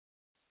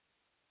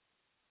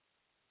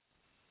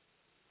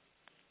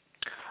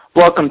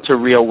Welcome to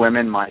Real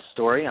Women, My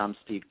Story. I'm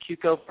Steve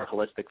Cuoco for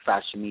Holistic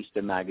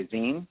Fashionista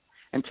magazine,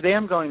 and today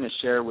I'm going to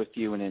share with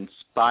you an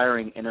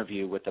inspiring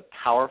interview with a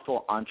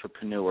powerful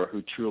entrepreneur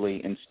who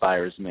truly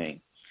inspires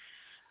me.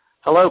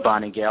 Hello,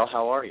 Bonnie Gayle.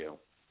 How are you?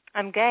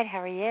 I'm good.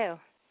 How are you?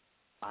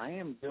 I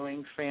am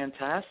doing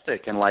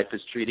fantastic, and life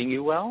is treating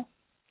you well?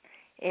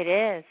 It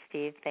is,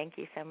 Steve. Thank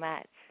you so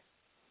much.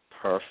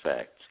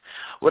 Perfect.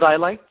 What I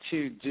like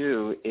to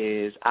do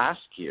is ask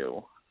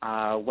you,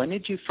 when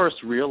did you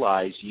first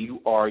realize you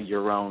are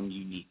your own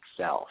unique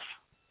self?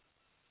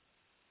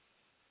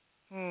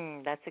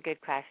 That's a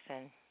good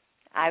question.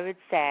 I would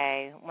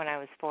say when I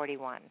was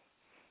 41.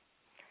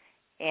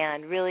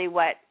 And really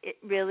what it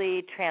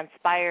really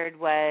transpired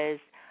was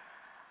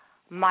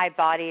my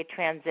body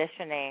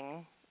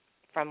transitioning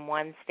from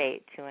one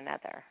state to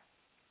another.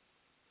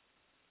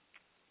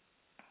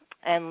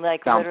 And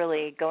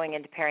literally going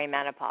into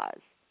perimenopause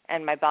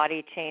and my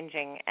body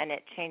changing and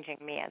it changing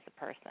me as a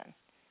person.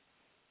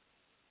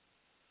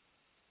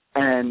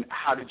 And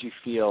how did you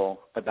feel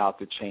about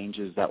the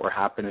changes that were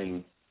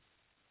happening?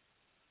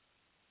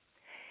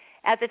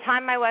 At the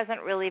time, I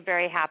wasn't really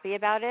very happy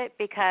about it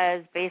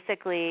because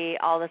basically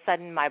all of a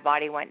sudden my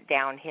body went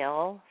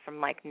downhill from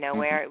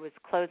nowhere. Mm-hmm. It was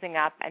closing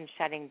up and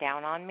shutting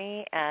down on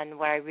me. And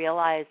what I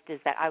realized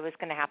is that I was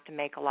going to have to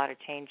make a lot of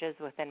changes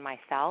within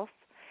myself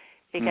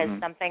because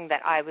something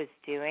that I was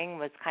doing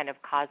was kind of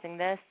causing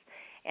this.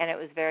 And it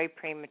was very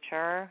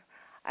premature.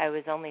 I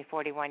was only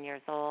 41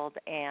 years old,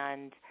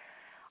 and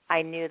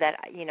I knew that,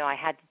 I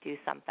had to do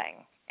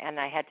something, and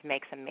I had to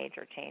make some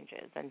major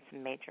changes and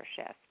some major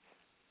shifts.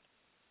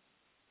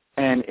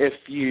 And if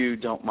you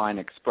don't mind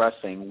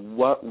expressing,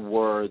 what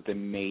were the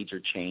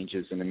major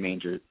changes and the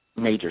major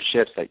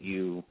shifts that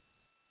you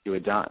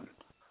had done?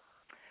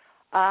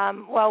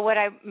 Well, what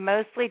I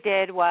mostly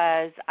did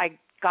was I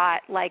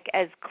got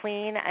as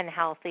clean and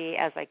healthy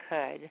as I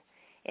could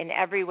in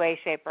every way,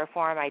 shape, or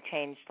form. I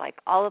changed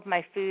all of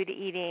my food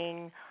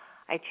eating.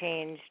 I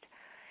changed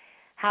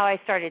how I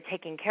started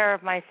taking care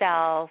of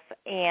myself,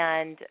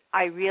 and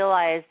I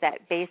realized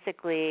that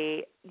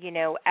basically,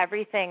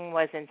 everything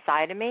was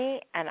inside of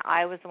me, and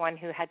I was the one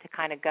who had to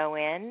kind of go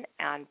in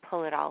and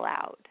pull it all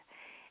out.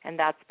 And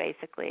that's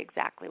basically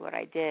exactly what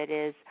I did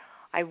is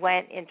I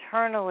went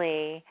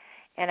internally,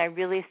 and I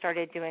really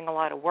started doing a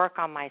lot of work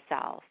on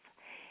myself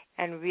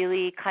and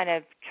really kind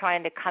of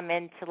trying to come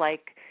into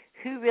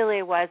who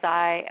really was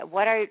I,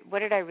 what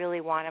did I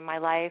really want in my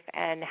life,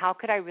 and how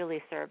could I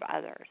really serve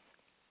others.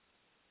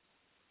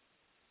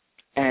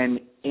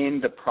 And in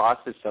the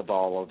process of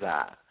all of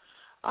that,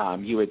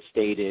 you had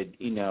stated,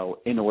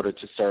 in order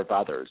to serve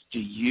others, do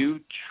you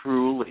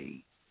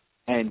truly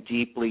and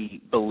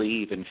deeply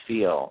believe and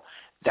feel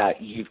that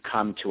you've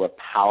come to a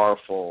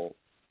powerful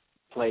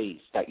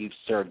place that you've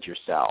served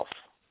yourself?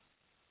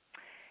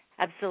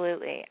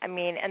 Absolutely.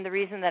 And the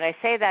reason that I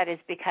say that is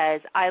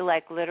because I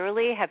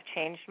literally have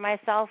changed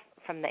myself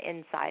from the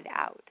inside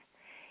out.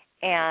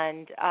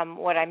 And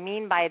what I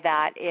mean by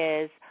that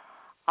is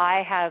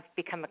I have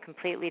become a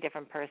completely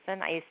different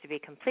person. I used to be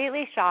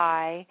completely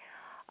shy,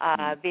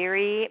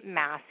 very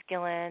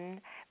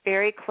masculine,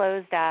 very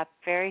closed up,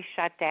 very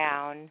shut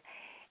down.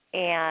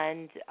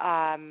 And,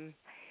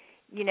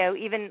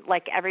 even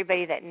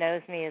everybody that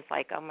knows me is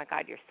oh my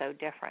God, you're so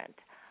different.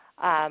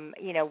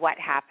 What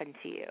happened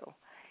to you?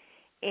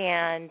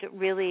 And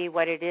really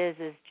what it is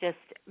just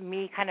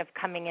me kind of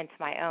coming into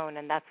my own,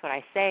 and that's what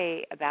I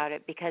say about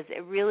it, because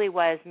it really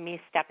was me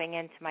stepping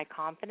into my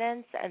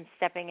confidence and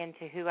stepping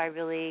into who I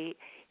really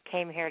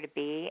came here to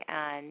be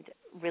and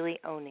really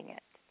owning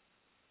it.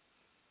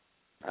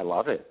 I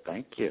love it.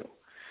 Thank you.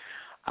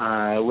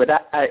 At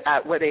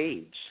what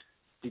age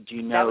did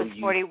you know? That was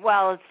 40.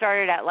 Well, it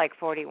started at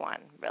 41,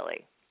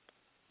 really.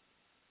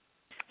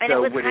 And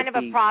so it was kind of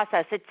a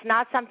process. It's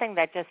not something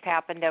that just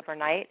happened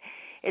overnight.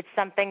 It's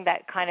something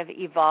that kind of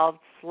evolved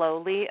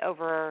slowly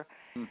over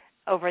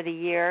the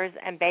years.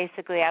 And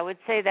basically, I would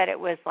say that it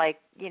was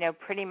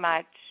pretty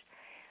much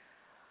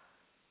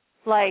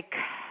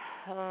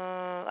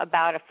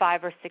about a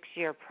 5 or 6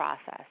 year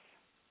process.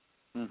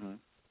 Mm-hmm.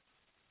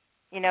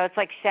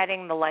 It's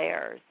shedding the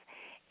layers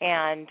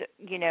and,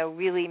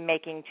 really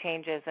making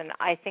changes. And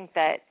I think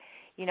that,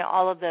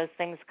 all of those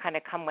things kind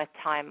of come with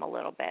time a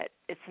little bit.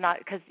 It's not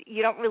because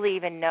you don't really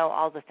even know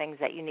all the things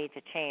that you need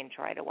to change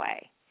right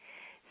away.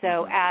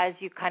 So as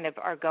you kind of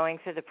are going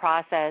through the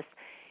process,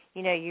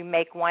 you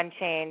make one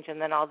change,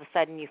 and then all of a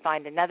sudden you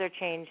find another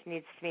change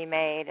needs to be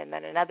made, and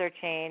then another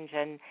change.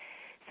 And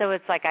so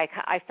it's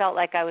I felt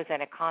like I was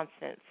in a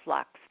constant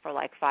flux for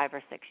 5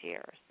 or 6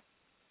 years.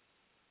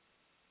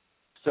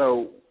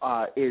 So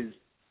is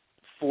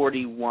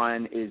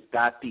 41, is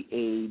that the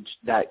age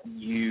that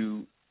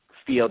you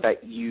feel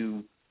that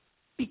you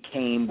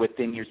became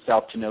within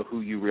yourself to know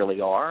who you really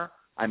are?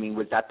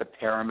 Was that the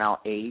paramount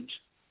age?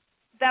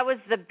 That was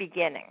the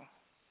beginning.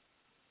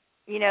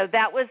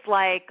 That was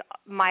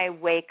my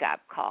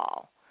wake-up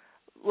call.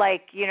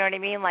 You know what I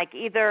mean?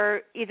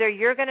 Either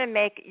you're going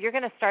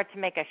to start to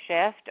make a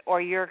shift,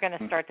 or you're going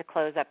to start to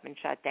close up and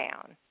shut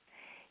down.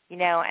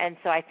 and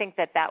so I think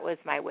that was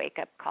my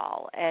wake-up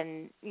call.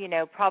 And,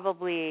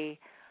 probably,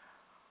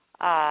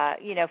 5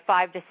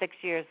 to 6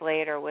 years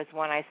later was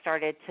when I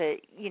started to,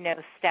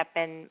 step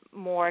in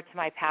more to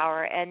my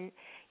power. And,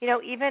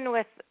 even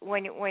with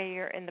when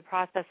you're in the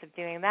process of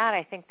doing that,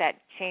 I think that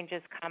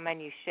changes come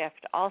and you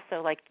shift.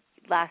 Also, like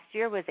last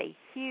year was a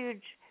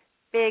huge,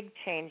 big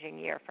changing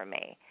year for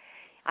me.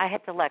 I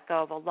had to let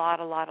go of a lot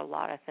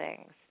of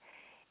things,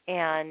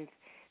 and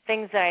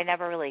things that I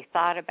never really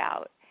thought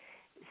about.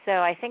 So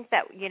I think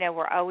that,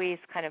 we're always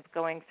kind of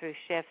going through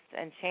shifts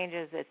and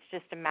changes. It's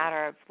just a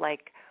matter of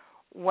like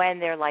when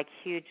they're like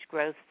huge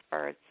growth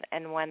spurts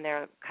and when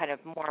they're kind of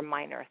more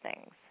minor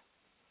things.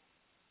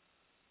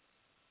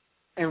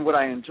 And what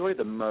I enjoy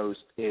the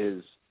most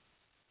is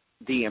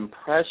the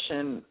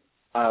impression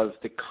of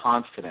the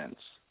confidence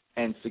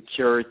and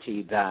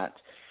security that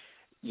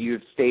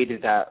you've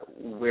stated that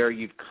where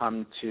you've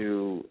come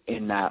to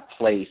in that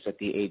place at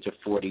the age of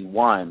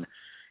 41,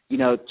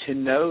 to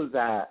know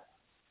that,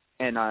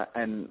 and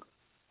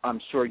I'm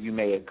sure you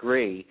may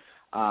agree,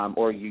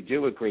 or you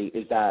do agree,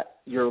 is that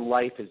your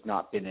life has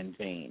not been in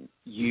vain.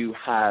 You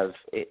have,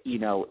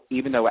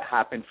 even though it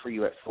happened for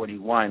you at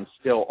 41,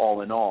 still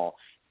all in all,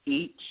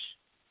 each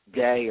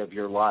day of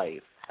your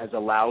life has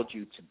allowed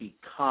you to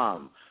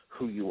become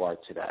who you are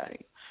today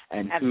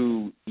and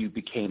who you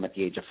became at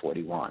the age of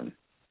 41.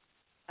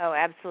 Oh,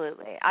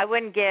 absolutely. I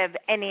wouldn't give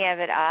any of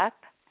it up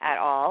at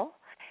all.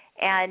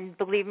 And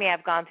believe me,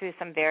 I've gone through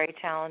some very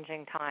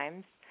challenging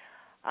times,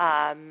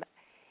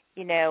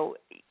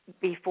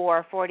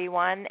 before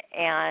 41.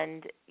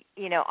 And,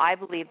 I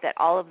believe that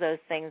all of those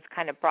things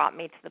kind of brought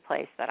me to the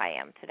place that I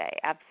am today.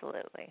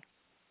 Absolutely.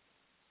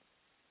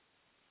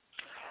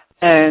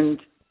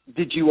 And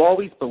did you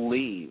always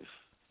believe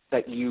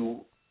that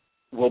you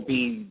will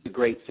be the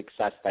great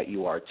success that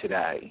you are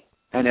today?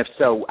 And if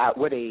so, at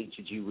what age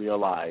did you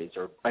realize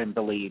and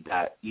believe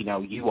that,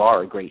 you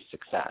are a great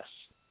success?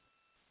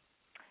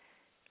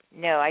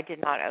 No, I did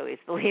not always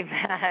believe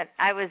that.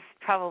 I was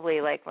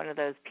probably like one of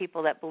those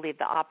people that believed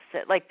the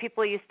opposite. Like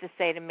people used to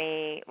say to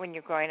me when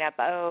you're growing up,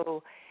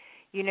 oh,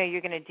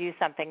 you're going to do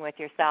something with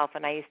yourself.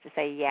 And I used to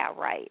say, yeah,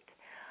 right.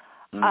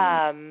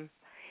 Mm-hmm.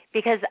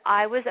 Because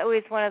I was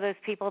always one of those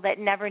people that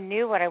never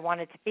knew what I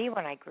wanted to be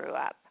when I grew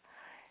up.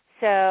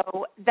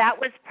 So that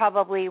was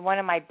probably one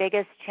of my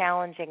biggest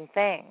challenging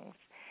things.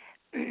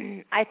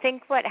 I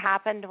think what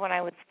happened when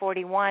I was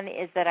 41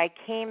 is that I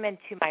came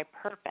into my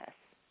purpose.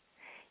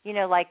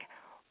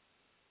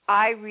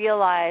 I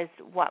realized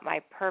what my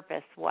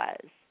purpose was,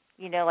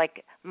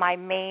 my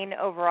main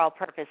overall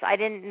purpose. I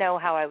didn't know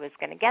how I was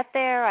going to get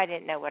there. I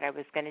didn't know what I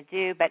was going to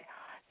do, but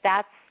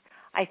that's,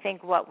 I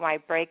think, what my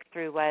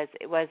breakthrough was.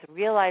 It was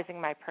realizing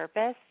my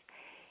purpose.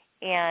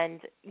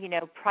 And,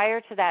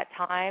 prior to that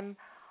time,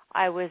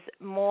 I was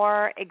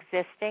more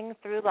existing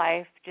through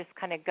life, just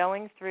kind of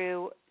going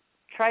through,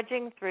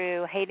 trudging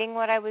through, hating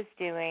what I was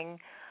doing.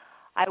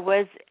 I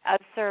was of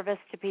service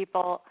to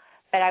people,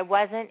 but I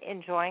wasn't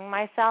enjoying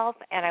myself,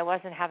 and I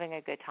wasn't having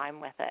a good time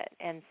with it.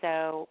 And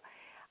so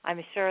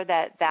I'm sure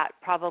that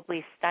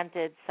probably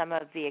stunted some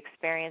of the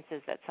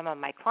experiences that some of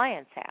my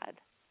clients had,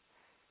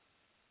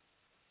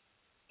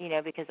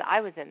 because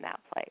I was in that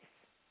place.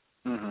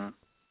 Mm-hmm.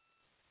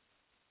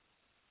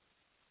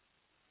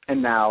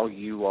 And now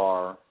you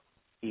are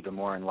even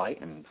more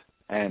enlightened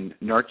and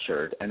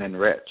nurtured and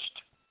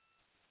enriched.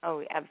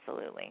 Oh,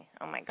 absolutely.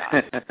 Oh, my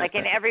God. Like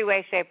in every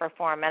way, shape, or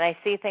form. And I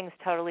see things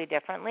totally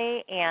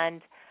differently,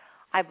 and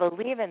I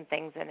believe in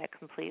things in a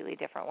completely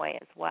different way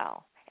as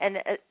well. And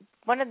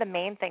one of the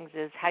main things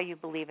is how you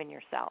believe in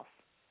yourself.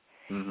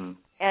 Mm-hmm.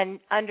 And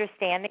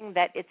understanding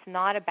that it's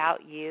not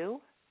about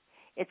you.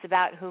 It's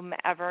about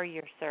whomever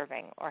you're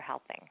serving or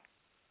helping.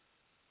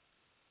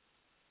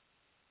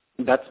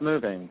 That's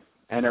moving.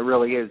 And it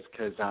really is,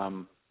 because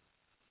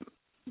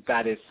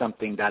that is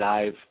something that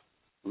I've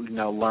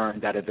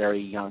learned at a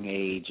very young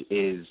age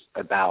is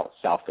about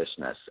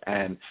selfishness,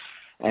 and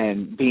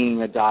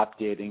being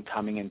adopted and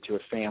coming into a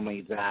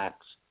family that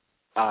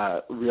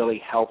really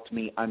helped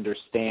me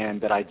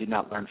understand that I did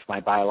not learn from my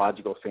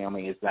biological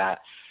family is that,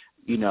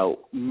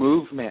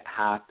 movement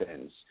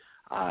happens,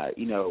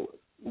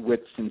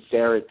 with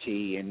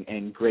sincerity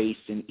and grace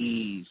and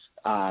ease,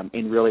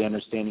 in really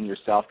understanding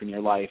yourself and your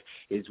life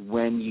is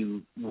when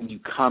you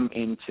come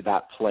into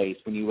that place,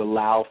 when you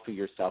allow for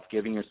yourself,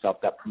 giving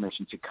yourself that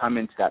permission to come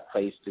into that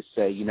place to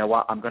say, you know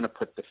what, I'm going to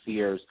put the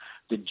fears,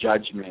 the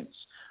judgments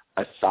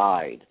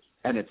aside.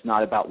 And it's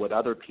not about what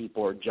other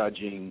people are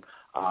judging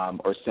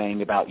or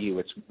saying about you.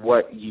 It's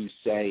what you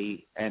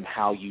say and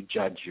how you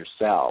judge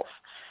yourself.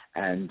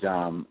 And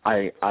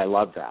I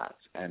love that.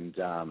 And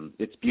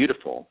it's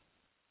beautiful.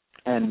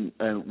 And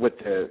with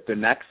the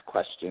next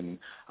question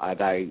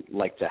that I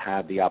like to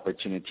have the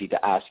opportunity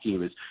to ask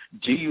you is,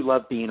 do you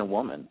love being a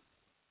woman?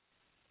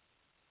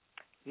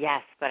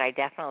 Yes, but I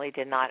definitely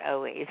did not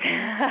always.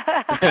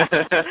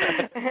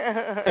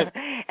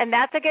 And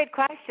that's a good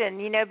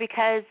question,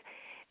 because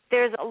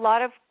there's a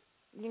lot of,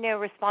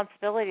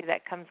 responsibility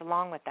that comes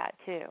along with that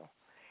too.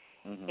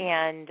 Mm-hmm.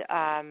 And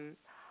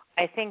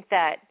I think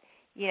that,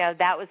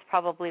 that was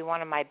probably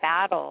one of my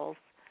battles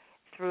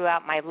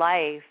throughout my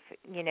life,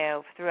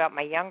 throughout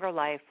my younger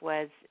life,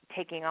 was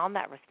taking on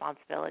that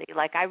responsibility.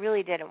 Like, I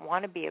really didn't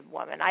want to be a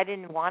woman. I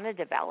didn't want to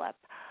develop.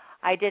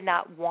 I did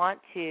not want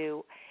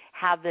to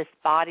have this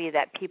body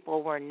that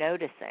people were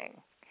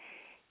noticing,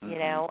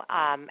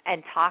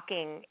 and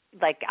talking.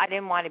 Like, I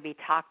didn't want to be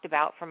talked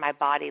about for my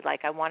body.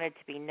 Like, I wanted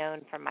to be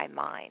known for my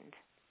mind.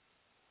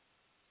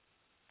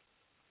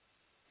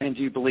 And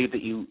do you believe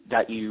that you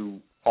have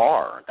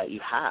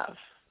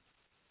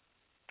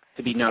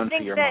to be known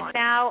for your mind? I think that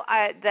now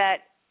that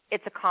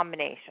it's a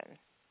combination.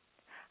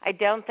 I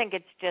don't think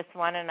it's just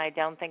one, and I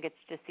don't think it's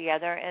just the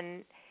other.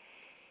 And,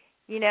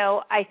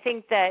 I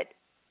think that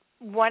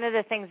one of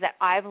the things that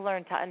I've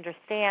learned to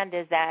understand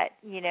is that,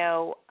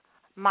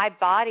 my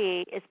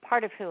body is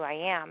part of who I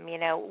am.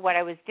 What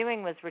I was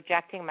doing was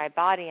rejecting my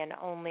body and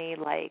only,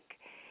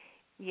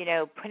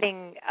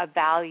 putting a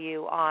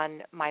value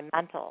on my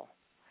mental.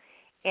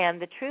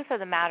 And the truth of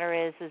the matter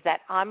is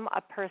that I'm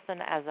a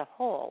person as a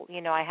whole.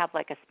 I have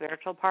like a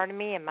spiritual part of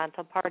me, a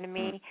mental part of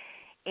me,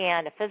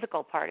 and a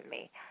physical part of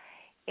me.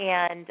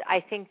 And I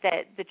think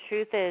that the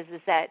truth is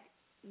that,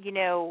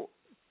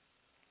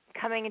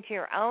 coming into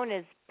your own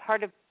is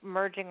part of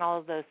merging all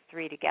of those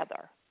three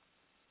together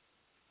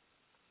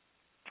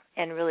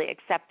and really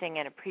accepting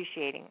and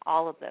appreciating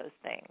all of those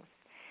things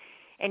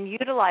and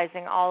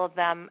utilizing all of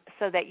them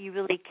so that you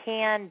really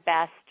can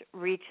best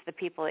reach the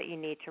people that you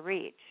need to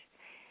reach.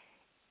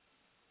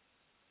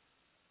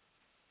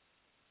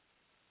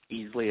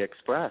 Easily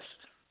expressed.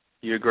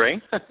 You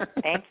agree?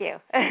 Thank you.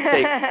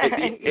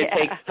 It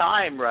takes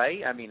time,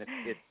 right? I mean,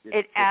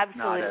 it's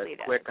absolutely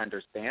not a quick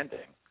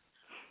understanding.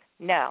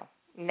 No.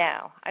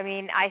 I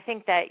mean, I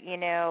think that,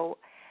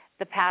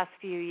 the past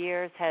few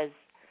years has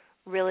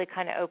really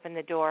kind of opened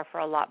the door for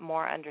a lot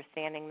more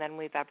understanding than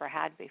we've ever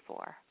had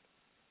before.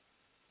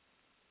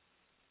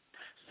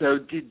 So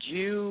did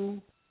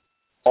you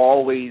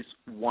always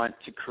want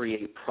to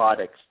create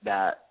products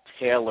that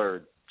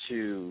tailored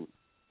to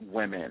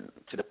women,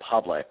 to the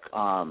public,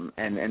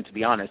 and to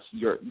be honest,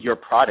 your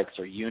products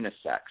are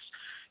unisex.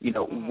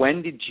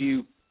 When did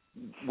you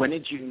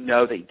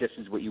know that this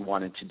is what you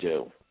wanted to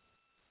do?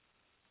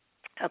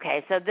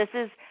 Okay, so this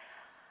is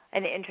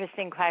an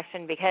interesting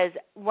question because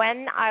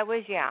when I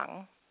was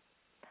young,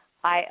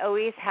 I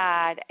always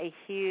had a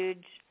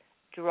huge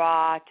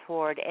draw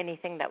toward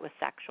anything that was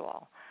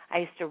sexual. I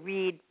used to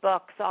read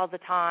books all the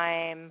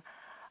time.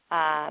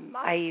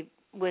 I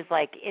was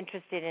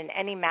interested in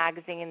any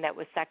magazine that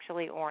was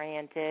sexually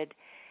oriented,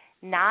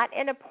 not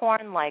in a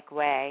porn-like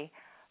way,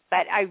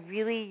 but I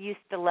really used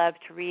to love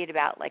to read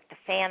about the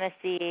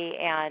fantasy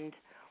and,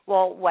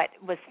 what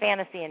was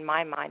fantasy in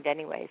my mind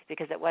anyways,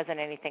 because it wasn't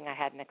anything I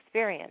hadn't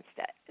experienced,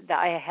 that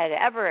I had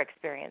ever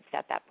experienced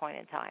at that point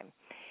in time.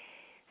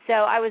 So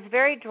I was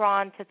very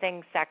drawn to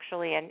things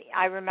sexually, and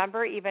I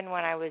remember even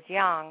when I was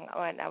young,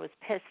 when I was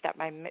pissed at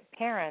my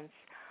parents,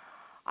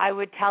 I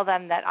would tell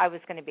them that I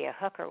was going to be a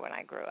hooker when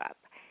I grew up,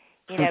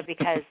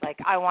 because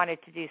I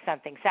wanted to do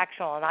something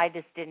sexual and I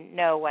just didn't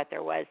know what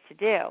there was to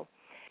do.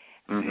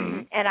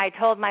 Mm-hmm. And I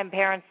told my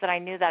parents that I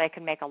knew that I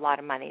could make a lot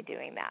of money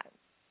doing that.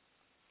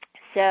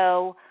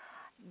 So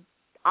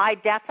I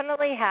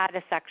definitely had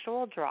a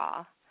sexual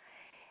draw.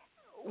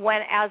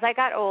 As I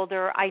got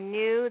older, I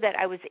knew that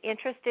I was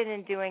interested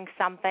in doing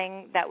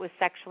something that was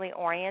sexually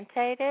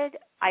orientated.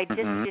 I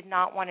just did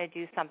not want to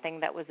do something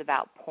that was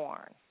about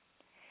porn.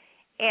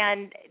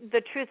 And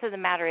the truth of the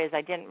matter is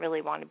I didn't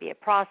really want to be a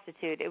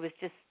prostitute. It was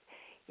just,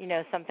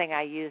 something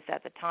I used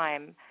at the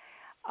time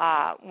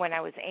when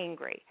I was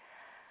angry.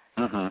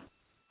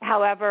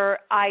 However,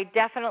 I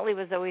definitely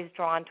was always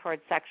drawn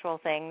towards sexual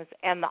things.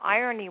 And the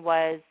irony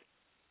was,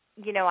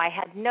 I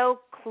had no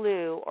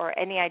clue or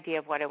any idea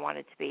of what I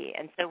wanted to be.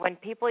 And so when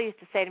people used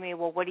to say to me,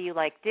 well, what do you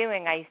like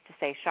doing? I used to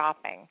say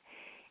shopping.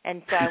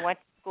 And so I went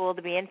to school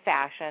to be in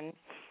fashion.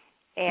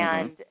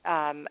 And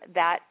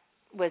that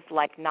was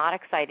not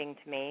exciting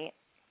to me.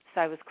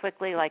 So I was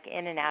quickly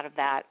in and out of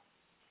that.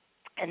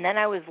 And then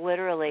I was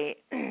literally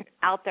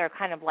out there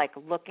kind of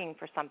looking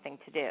for something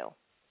to do.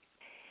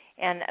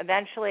 And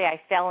eventually I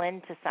fell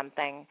into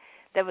something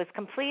that was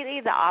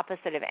completely the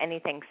opposite of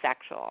anything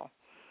sexual.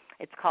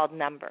 It's called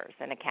numbers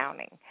and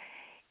accounting.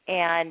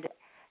 And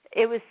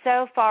it was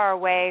so far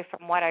away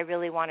from what I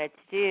really wanted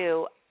to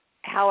do.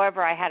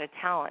 However, I had a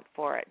talent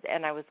for it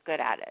and I was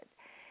good at it.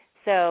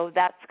 So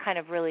that's kind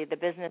of really the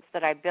business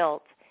that I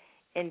built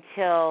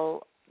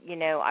until,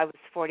 I was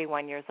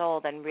 41 years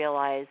old and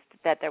realized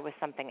that there was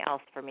something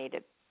else for me to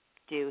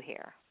do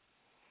here.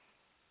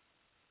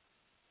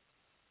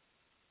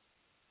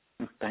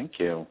 Thank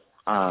you.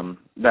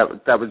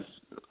 That was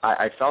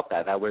I felt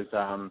that. That was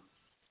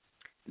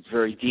it's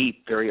very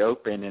deep, very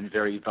open, and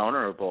very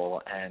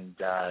vulnerable. And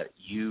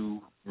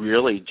you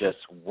really just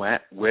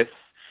went with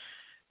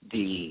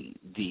the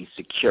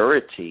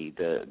security,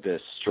 the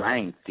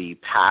strength, the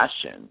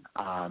passion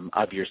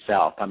of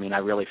yourself. I mean, I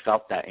really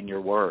felt that in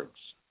your words.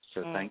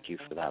 So thank you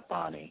for that,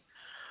 Bonnie.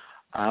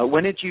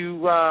 When did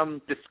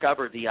you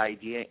discover the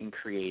idea in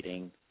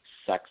creating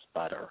sex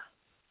butter?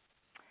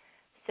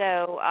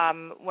 So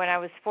when I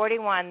was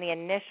 41, the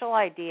initial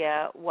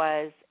idea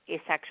was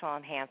a sexual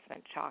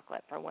enhancement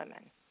chocolate for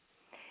women,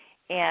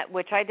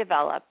 which I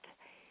developed.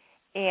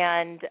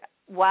 And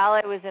while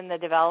I was in the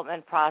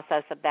development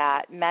process of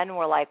that, men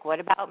were like, what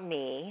about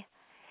me?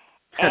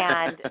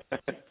 And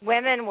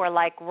women were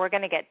like, we're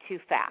going to get too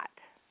fat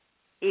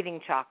eating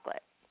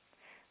chocolate.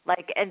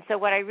 And so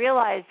what I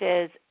realized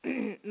is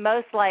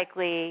most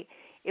likely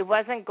it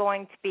wasn't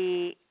going to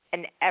be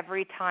an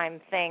every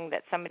time thing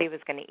that somebody was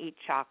going to eat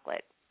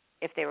chocolate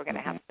if they were going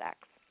to have sex.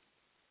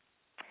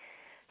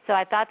 So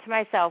I thought to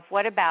myself,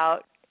 what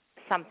about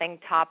something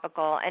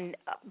topical? And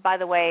by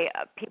the way,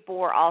 people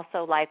were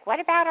also like, what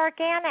about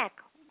organic?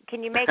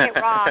 Can you make it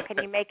raw?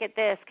 Can you make it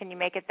this? Can you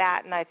make it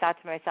that? And I thought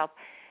to myself,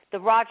 the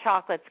raw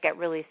chocolates get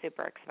really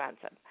super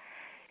expensive.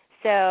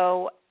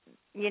 So,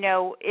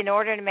 in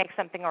order to make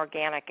something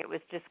organic, it was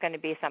just going to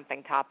be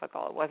something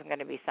topical. It wasn't going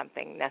to be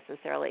something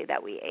necessarily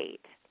that we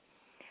ate,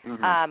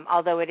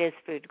 although it is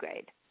food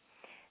grade.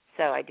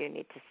 So I do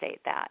need to state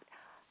that.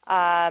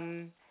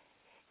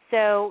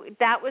 So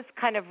that was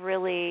kind of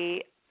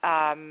really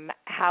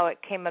how it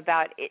came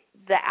about.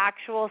 The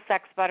actual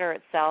sex butter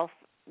itself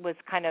was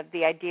kind of,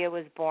 the idea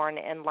was born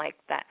in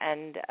the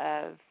end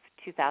of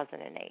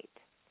 2008.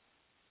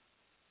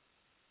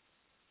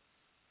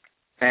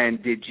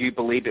 And did you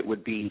believe it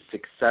would be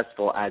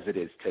successful as it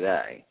is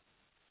today?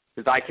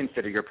 Because I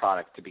consider your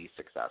product to be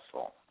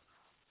successful.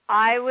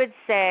 I would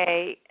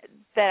say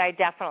that I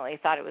definitely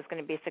thought it was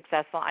going to be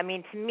successful. I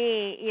mean, to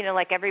me,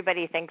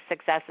 everybody thinks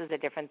success is a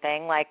different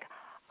thing.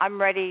 I'm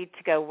ready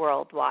to go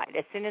worldwide.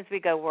 As soon as we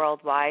go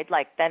worldwide,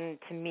 then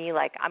to me,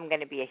 I'm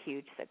going to be a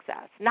huge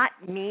success. Not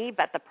me,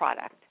 but the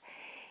product.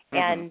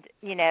 And,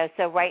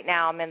 so right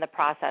now I'm in the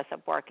process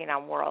of working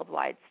on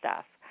worldwide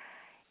stuff.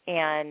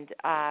 And,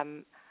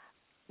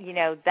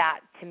 that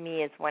to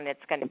me is when it's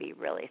going to be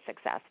really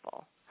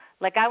successful.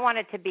 I want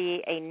it to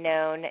be a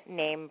known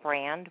name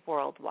brand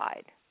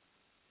worldwide.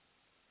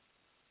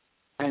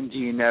 And do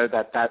you know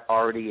that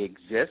already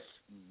exists,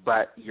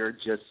 but you're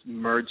just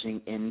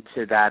merging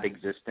into that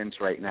existence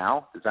right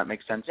now? Does that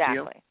make sense to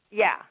you? Exactly.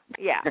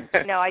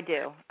 Yeah. No, I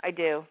do.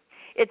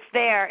 It's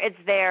there.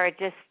 It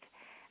just,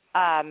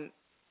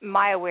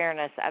 my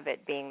awareness of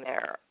it being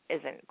there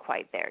isn't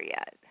quite there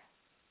yet.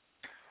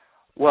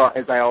 Well,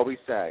 as I always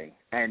say,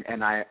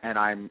 and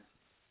I'm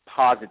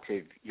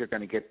positive you're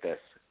going to get this,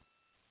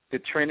 the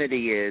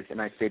Trinity is,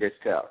 and I say this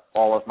to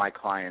all of my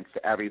clients,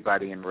 to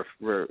everybody, and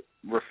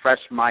refresh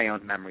my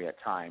own memory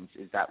at times,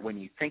 is that when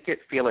you think it,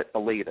 feel it,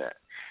 believe it,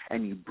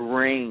 and you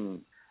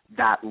bring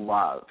that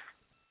love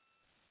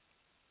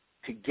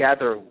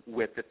together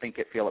with the think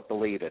it, feel it,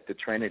 believe it, the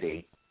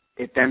Trinity,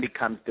 it then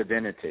becomes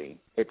divinity.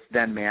 It's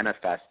then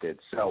manifested.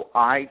 So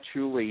I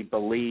truly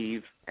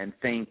believe and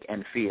think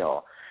and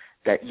feel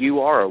that you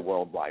are a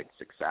worldwide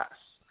success.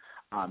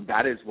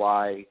 That is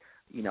why,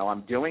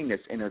 I'm doing this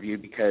interview,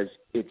 because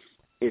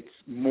it's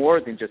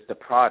more than just a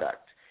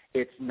product.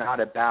 It's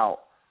not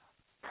about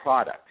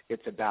product.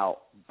 It's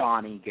about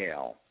Bonnie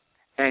Gayle.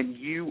 And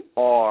you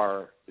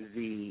are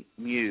the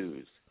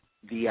muse,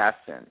 the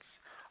essence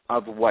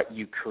of what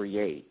you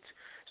create.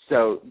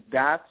 So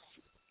that's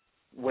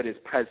what is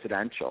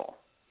presidential,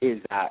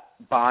 is that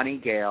Bonnie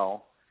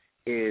Gayle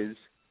is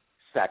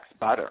sex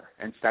butter,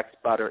 and sex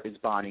butter is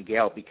Bonnie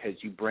Gayle, because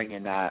you bring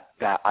in that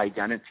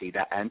identity,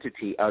 that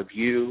entity of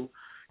you,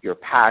 your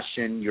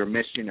passion, your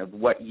mission of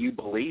what you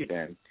believe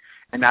in,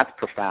 and that's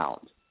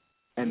profound.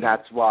 And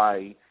that's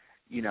why,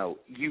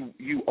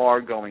 you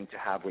are going to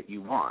have what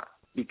you want,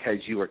 because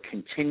you are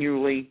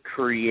continually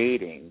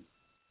creating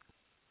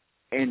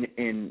in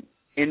an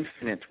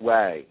infinite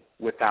way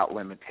without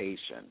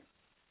limitation.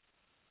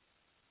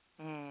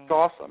 It's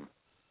awesome.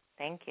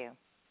 Thank you.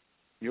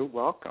 You're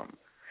welcome.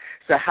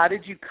 So how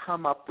did you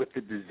come up with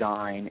the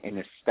design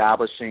in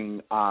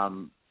establishing,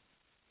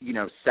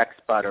 sex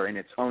butter in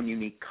its own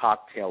unique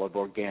cocktail of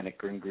organic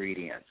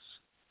ingredients?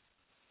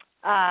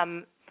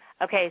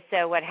 Okay,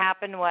 so what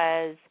happened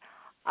was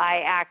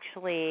I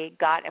actually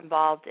got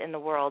involved in the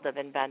world of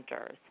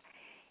inventors.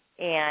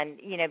 And,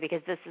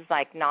 because this is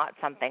not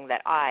something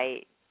that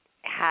I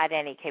had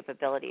any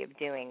capability of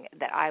doing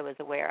that I was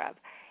aware of.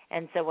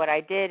 And so what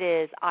I did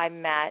is I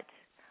met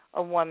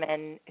a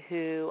woman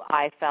who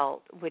I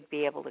felt would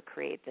be able to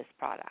create this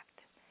product.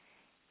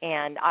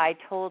 And I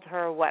told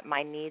her what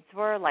my needs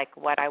were,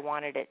 what I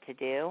wanted it to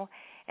do,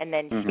 and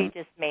then she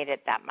just made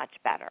it that much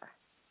better.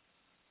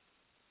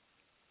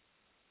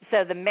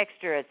 So the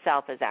mixture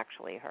itself is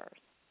actually hers.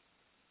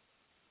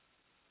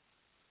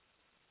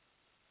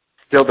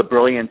 Still, the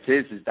brilliance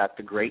is that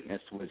the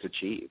greatness was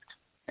achieved,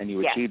 and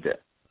you achieved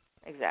it.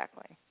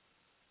 Exactly.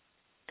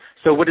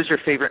 So what is your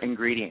favorite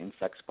ingredient in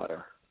sex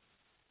butter?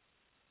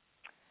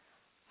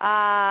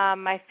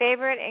 My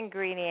favorite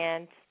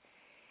ingredient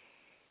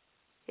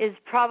is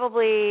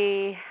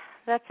probably,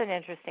 that's an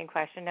interesting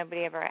question.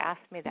 Nobody ever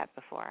asked me that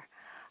before.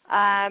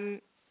 I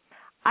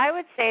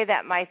would say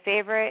that my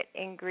favorite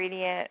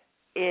ingredient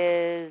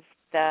is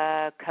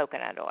the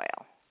coconut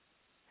oil.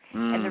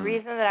 And the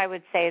reason that I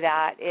would say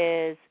that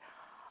is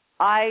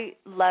I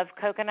love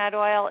coconut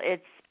oil.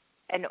 It's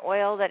an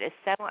oil that is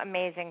so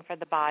amazing for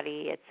the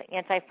body. It's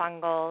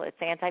antifungal. It's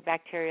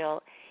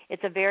antibacterial.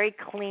 It's a very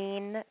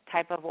clean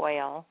type of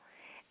oil.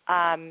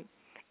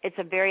 It's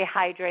a very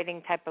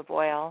hydrating type of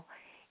oil.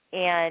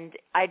 And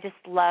I just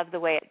love the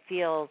way it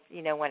feels,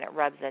 when it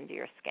rubs into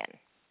your skin.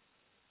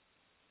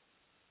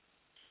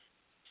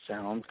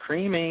 Sounds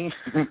creamy.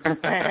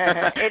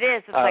 It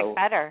is. It's like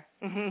butter.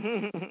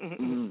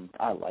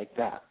 I like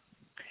that.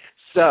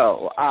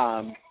 So,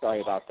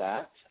 sorry about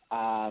that.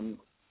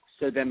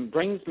 So then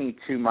brings me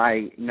to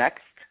my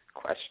next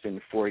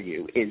question for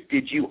you is,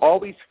 did you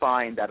always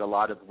find that a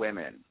lot of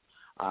women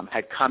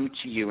had come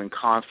to you in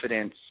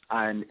confidence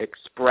and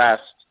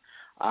expressed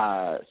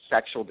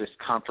sexual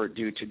discomfort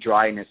due to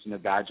dryness in the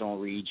vaginal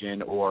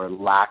region or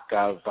lack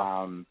of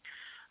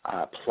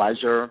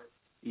pleasure,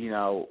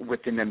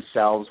 within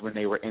themselves when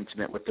they were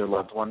intimate with their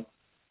loved one?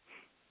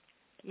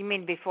 You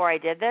mean before I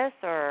did this,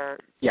 or?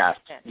 Yes.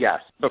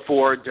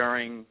 Before,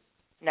 during?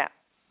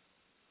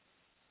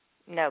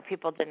 No,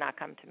 people did not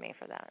come to me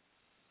for that.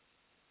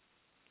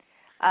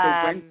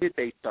 So when did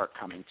they start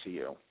coming to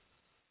you?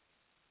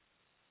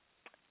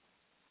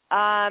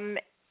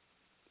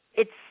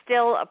 It's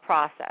still a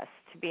process,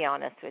 to be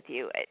honest with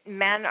you.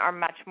 Men are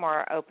much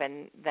more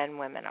open than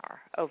women are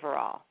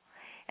overall.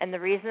 And the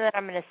reason that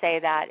I'm going to say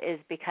that is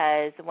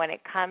because when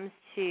it comes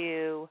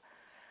to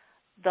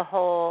the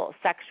whole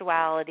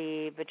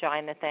sexuality,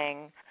 vagina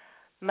thing,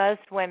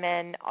 most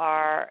women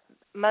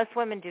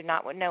do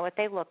not know what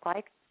they look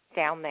like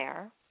down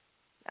there.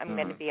 I'm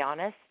going to be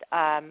honest.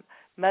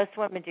 Most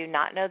women do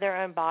not know their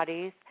own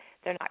bodies.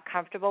 They're not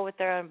comfortable with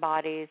their own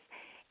bodies,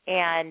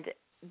 and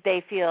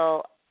they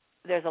feel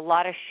there's a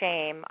lot of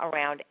shame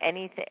around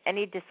any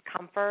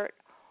discomfort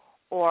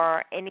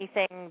or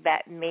anything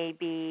that may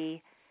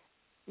be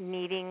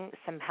needing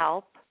some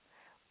help,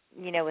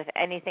 with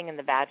anything in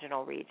the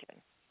vaginal region.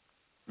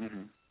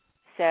 Mm-hmm.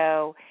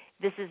 So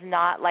this is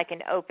not like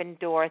an open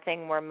door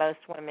thing where most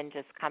women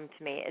just come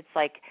to me. It's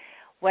like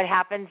what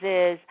happens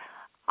is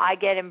I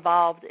get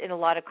involved in a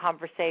lot of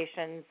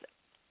conversations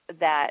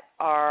that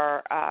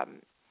are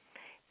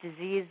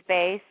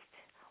disease-based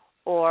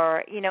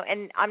or,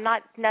 and I'm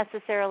not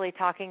necessarily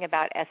talking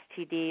about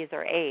STDs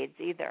or AIDS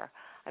either.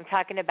 I'm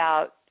talking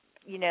about,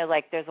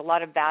 like there's a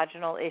lot of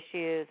vaginal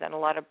issues and a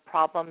lot of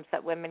problems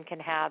that women can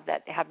have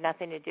that have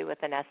nothing to do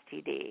with an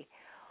STD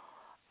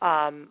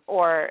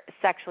or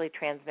sexually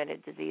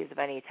transmitted disease of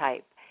any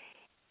type.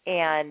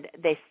 And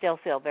they still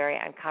feel very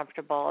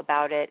uncomfortable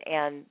about it.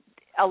 And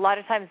a lot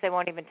of times they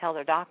won't even tell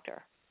their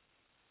doctor.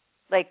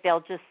 Like they'll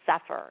just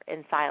suffer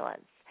in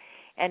silence.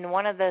 And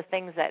one of the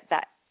things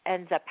that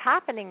ends up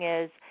happening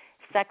is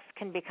sex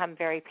can become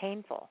very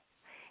painful.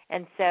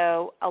 And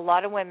so a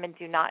lot of women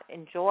do not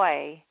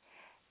enjoy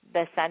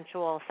the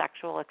sensual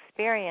sexual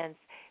experience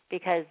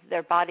because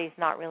their body's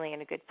not really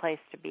in a good place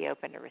to be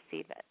open to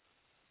receive it.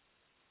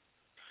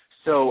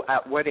 So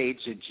at what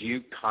age did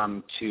you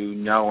come to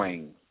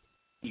knowing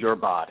your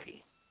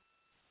body?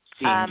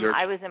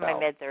 I was in my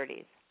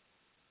mid-30s.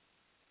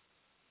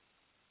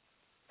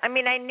 I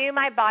mean, I knew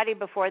my body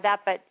before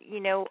that, but,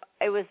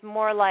 it was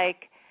more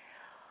like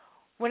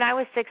when I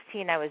was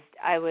 16, I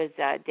was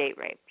date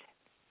raped,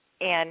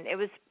 and it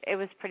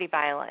was pretty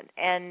violent.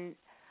 And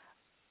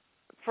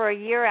for a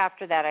year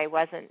after that, I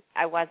wasn't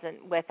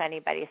with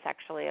anybody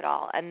sexually at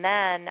all. And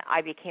then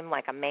I became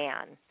like a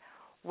man,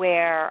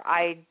 where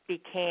I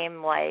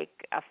became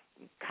like a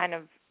kind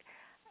of,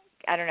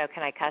 I don't know,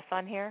 can I cuss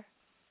on here?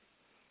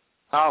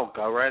 Oh,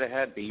 go right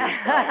ahead. Be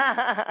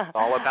yourself.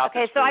 All about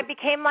okay, so I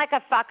became like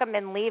a fuck 'em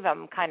and leave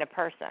 'em kind of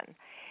person,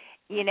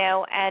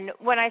 and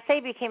when I say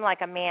became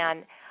like a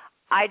man,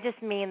 I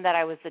just mean that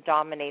I was the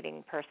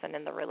dominating person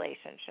in the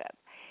relationship.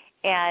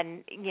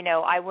 And,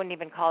 I wouldn't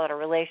even call it a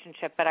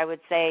relationship, but I would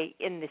say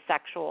in the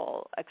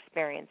sexual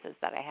experiences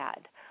that I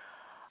had,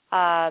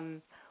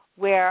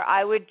 where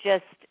I would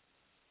just,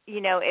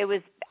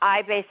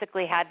 I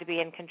basically had to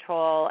be in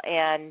control,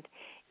 and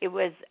it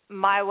was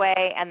my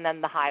way and then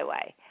the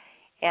highway.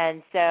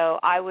 And so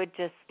I would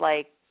just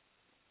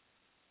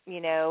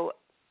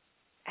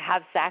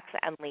have sex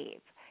and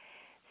leave.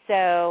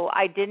 So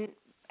I didn't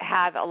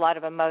have a lot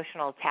of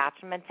emotional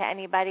attachment to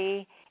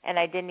anybody, and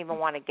I didn't even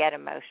want to get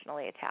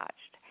emotionally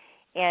attached.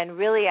 And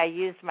really I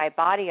used my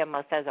body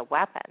almost as a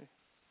weapon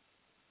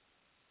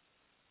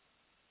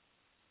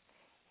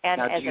and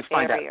now, as a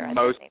barrier at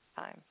the same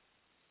time.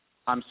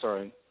 I'm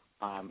sorry.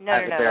 As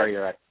a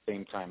barrier at the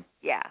same time.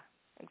 Yeah,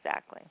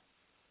 exactly.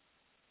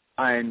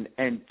 And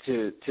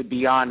to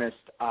be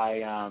honest,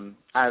 I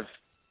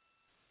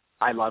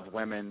love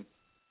women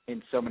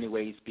in so many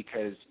ways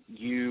because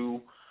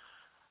you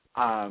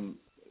are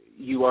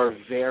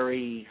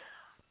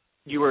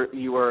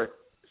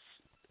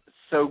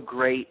so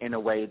great in a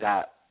way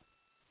that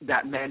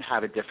men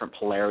have a different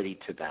polarity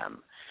to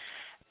them.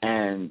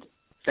 And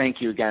thank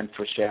you again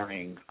for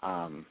sharing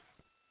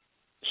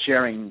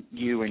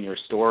you and your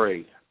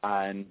story,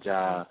 and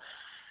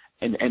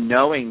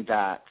knowing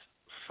that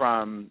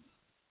from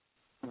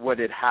what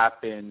had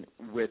happened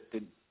with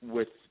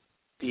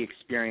the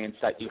experience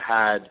that you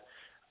had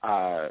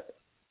on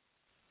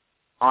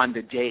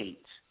the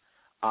date,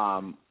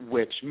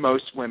 which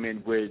most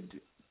women would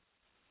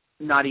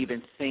not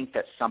even think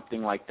that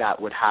something like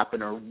that would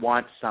happen or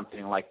want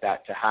something like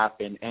that to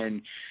happen.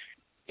 And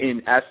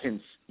in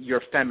essence,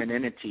 your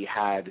femininity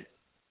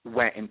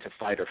went into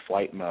fight or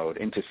flight mode,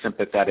 into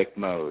sympathetic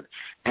mode,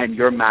 and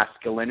your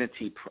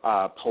masculinity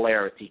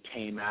polarity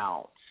came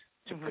out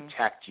to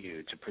protect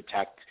you, to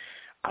protect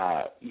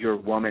your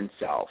woman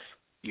self,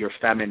 your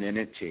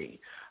femininity,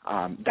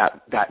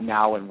 that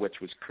now in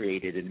which was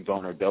created in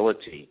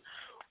vulnerability.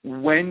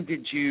 When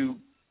did you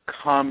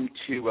come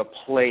to a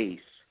place,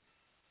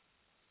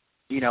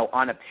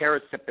 on a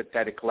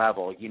parasympathetic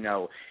level,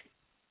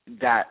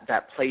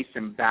 that place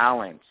in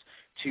balance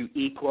to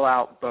equal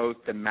out both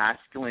the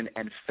masculine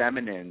and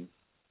feminine,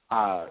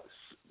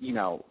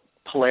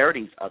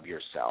 polarities of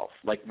yourself?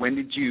 Like, when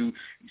did you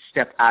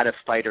step out of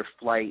fight or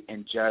flight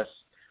and just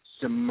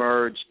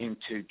submerge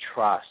into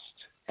trust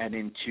and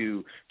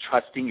into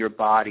trusting your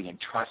body and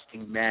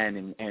trusting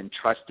men and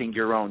trusting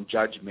your own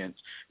judgments,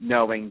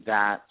 knowing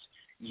that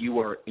you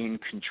are in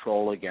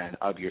control again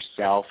of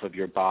yourself, of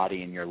your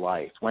body, and your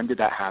life? When did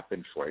that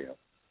happen for you?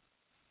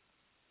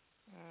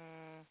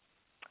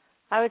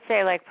 I would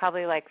say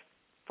probably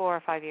 4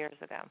 or 5 years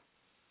ago.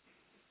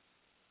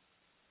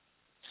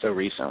 So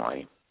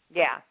recently?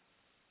 Yeah,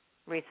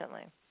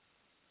 recently.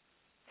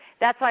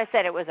 That's why I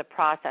said it was a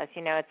process.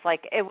 It's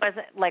it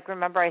wasn't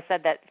remember I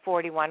said that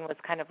 41 was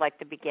kind of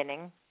the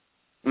beginning?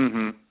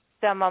 Mm-hmm.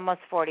 So I'm almost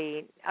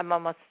 40. I'm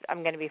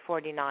going to be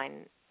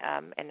 49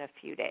 in a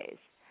few days.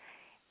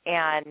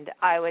 And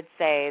I would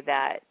say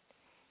that,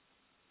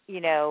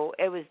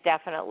 it was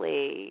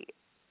definitely,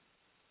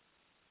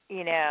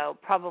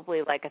 probably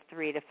a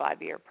 3 to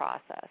 5 year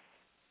process.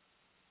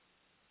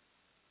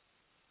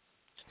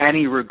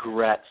 Any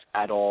regrets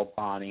at all,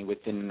 Bonnie,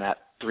 within that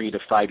 3 to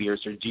 5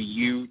 years, or do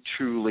you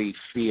truly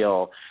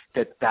feel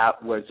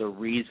that was a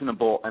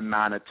reasonable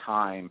amount of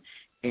time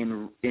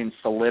in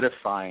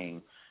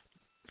solidifying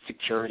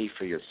security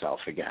for yourself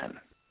again?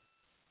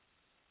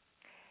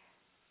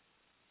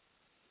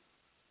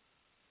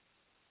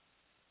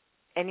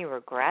 Any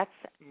regrets?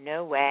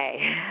 No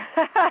way.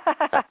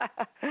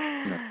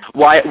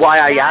 Why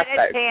I asked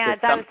that?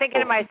 Chance. I was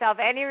thinking to myself,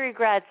 any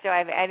regrets? Do I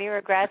have any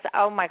regrets?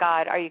 Oh my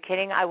God, are you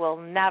kidding? I will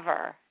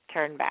never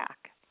turn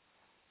back.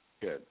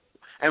 Good.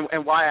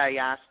 And why I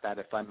asked that,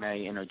 if I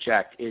may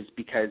interject, is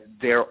because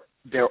there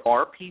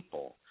are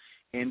people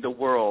in the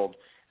world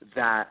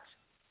that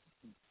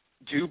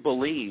do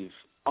believe,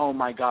 oh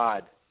my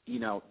God,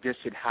 this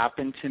had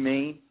happened to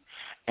me,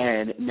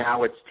 and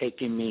now it's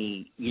taken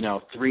me,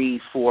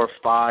 3, 4,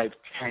 5,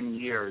 10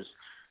 years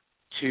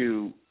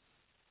to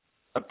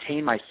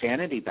obtain my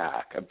sanity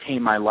back,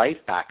 obtain my life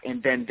back.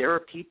 And then there are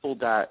people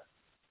that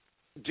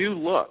do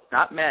look,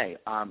 not me.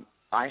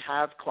 I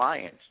have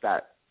clients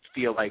that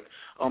feel like,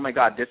 oh my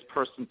God, this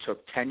person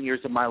took 10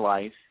 years of my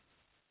life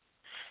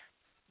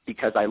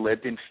because I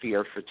lived in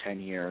fear for 10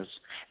 years,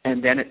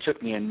 and then it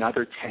took me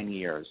another 10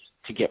 years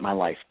to get my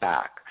life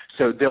back.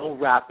 So they'll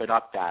wrap it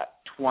up that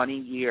 20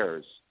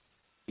 years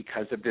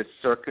because of this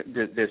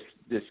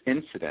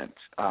incident,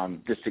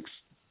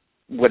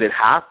 what had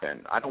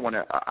happened. I don't want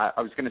to.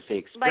 I was going to say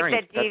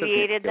experience. That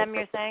deviated them.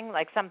 You're saying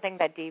something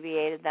that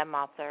deviated them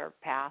off their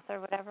path or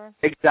whatever.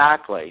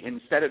 Exactly.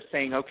 Instead of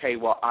saying, okay,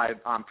 well,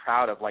 I'm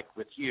proud of,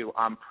 with you,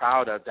 I'm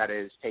proud of that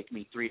it has taken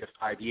me 3 to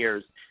 5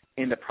 years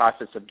in the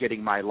process of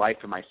getting my life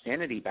and my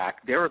sanity back.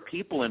 There are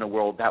people in the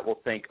world that will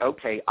think,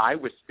 okay, I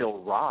was still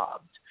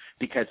robbed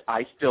because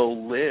I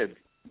still lived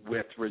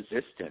with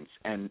resistance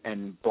and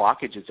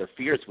blockages or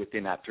fears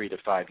within that 3 to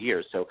 5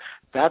 years. So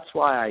that's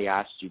why I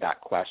asked you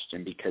that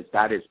question, because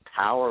that is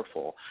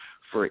powerful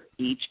for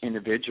each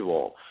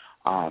individual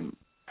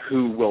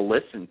who will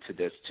listen to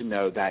this to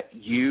know that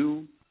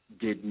you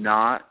did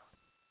not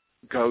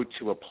go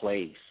to a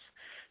place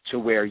to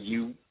where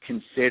you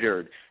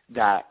considered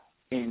that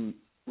in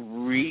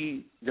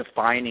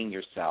redefining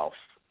yourself,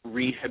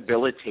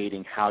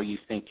 rehabilitating how you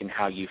think and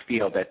how you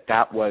feel,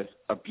 that was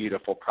a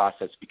beautiful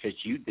process because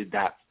you did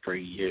that for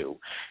you.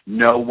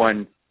 No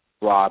one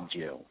robbed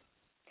you.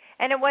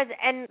 And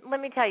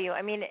let me tell you,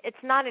 it's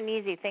not an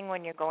easy thing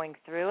when you're going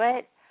through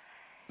it.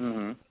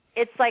 Mm-hmm.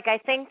 It's I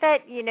think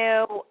that,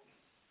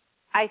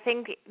 I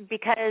think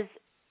because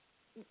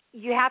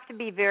you have to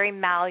be very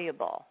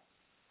malleable.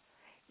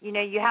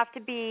 You have to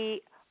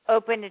be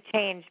open to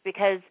change,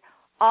 because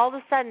all of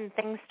a sudden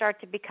things start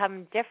to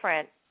become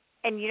different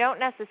and you don't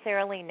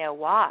necessarily know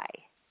why.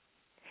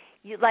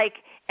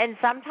 And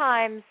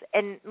sometimes,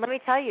 and let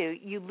me tell you,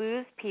 you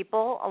lose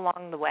people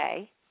along the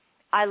way.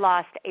 I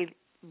lost a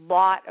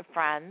lot of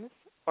friends,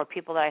 or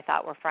people that I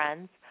thought were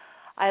friends.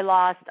 I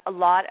lost a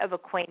lot of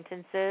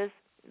acquaintances.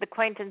 The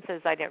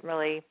acquaintances I didn't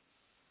really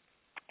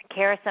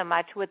care so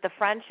much. With the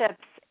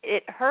friendships,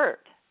 it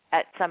hurt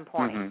at some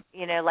point.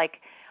 Mm-hmm.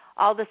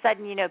 All of a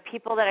sudden,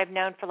 people that I've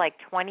known for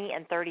 20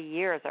 and 30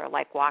 years are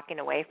walking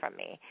away from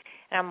me.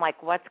 And I'm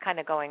like, what's kind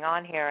of going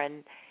on here?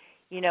 And,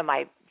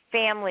 my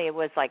family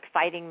was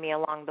fighting me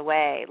along the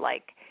way. It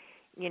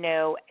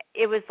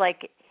was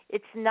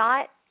it's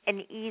not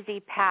an easy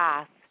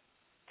path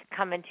to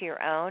come into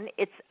your own.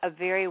 It's a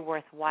very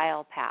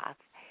worthwhile path.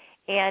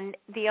 And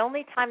the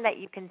only time that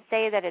you can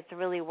say that it's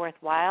really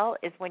worthwhile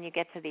is when you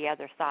get to the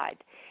other side.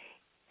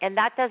 And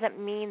that doesn't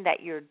mean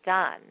that you're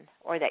done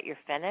or that you're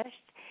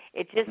finished.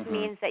 It just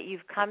means that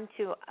you've come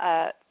to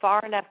a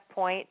far enough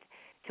point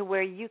to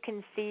where you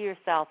can see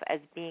yourself as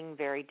being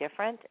very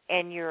different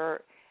and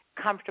you're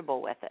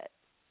comfortable with it.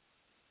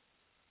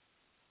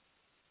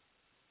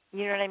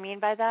 You know what I mean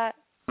by that?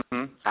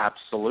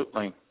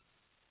 Absolutely.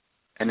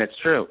 And it's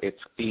true.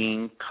 It's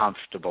being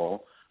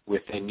comfortable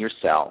within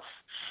yourself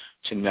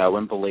to know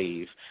and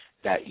believe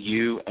that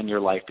you and your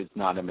life is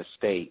not a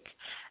mistake.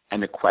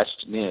 And the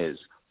question is,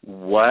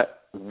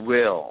 what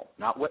will,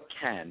 not what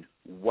can,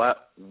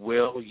 what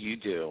will you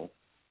do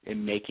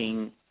in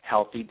making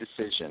healthy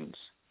decisions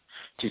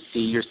to see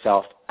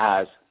yourself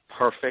as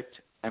perfect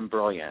and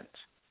brilliant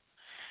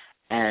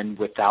and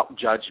without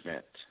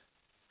judgment,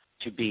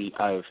 to be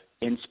of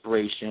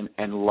inspiration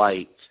and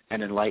light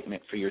and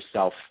enlightenment for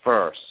yourself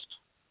first,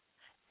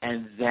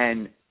 and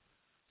then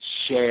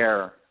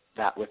share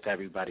that with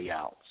everybody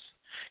else.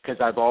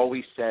 Because I've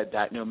always said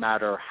that no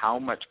matter how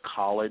much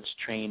college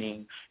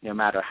training, no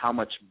matter how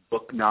much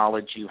book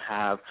knowledge you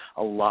have,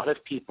 a lot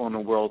of people in the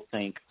world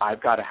think,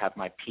 I've got to have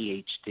my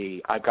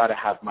PhD, I've got to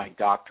have my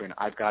doctorate,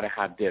 I've got to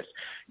have this,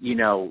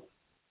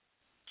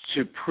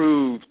 to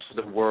prove to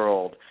the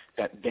world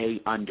that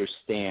they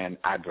understand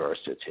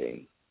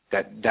adversity,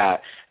 that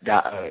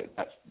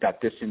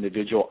this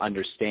individual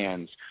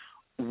understands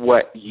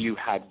what you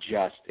have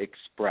just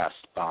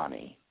expressed,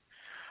 Bonnie.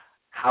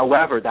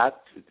 However,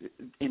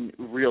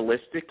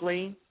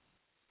 realistically,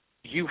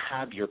 you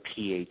have your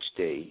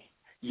PhD,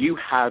 you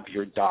have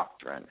your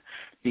doctrine,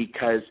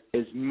 because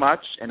as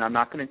much, and I'm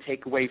not going to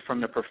take away from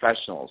the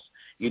professionals,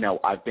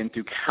 I've been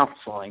through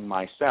counseling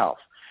myself,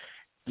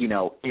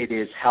 it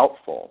is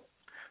helpful,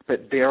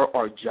 but there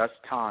are just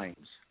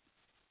times,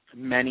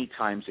 many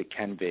times it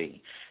can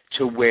be,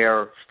 to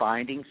where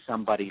finding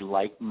somebody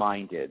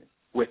like-minded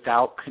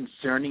without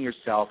concerning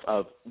yourself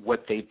of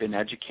what they've been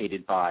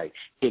educated by.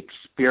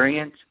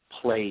 Experience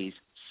plays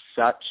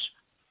such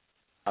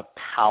a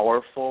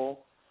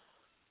powerful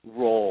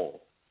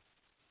role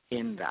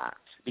in that,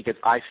 because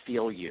I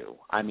feel you.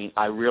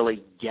 I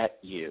really get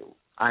you.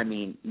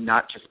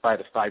 Not just by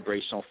the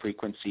vibrational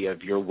frequency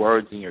of your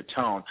words and your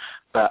tone,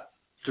 but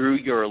through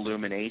your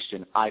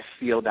illumination, I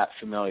feel that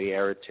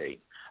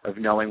familiarity of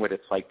knowing what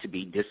it's like to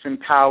be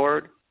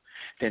disempowered,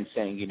 then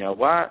saying, you know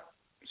what,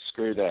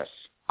 screw this.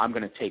 I'm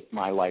going to take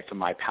my life and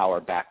my power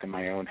back in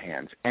my own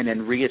hands, and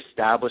then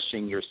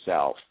reestablishing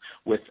yourself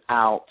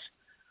without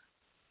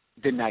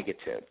the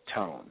negative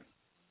tone.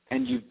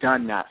 And you've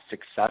done that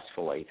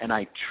successfully, and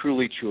I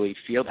truly, truly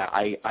feel that.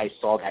 I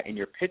saw that in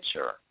your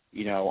picture,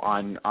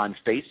 on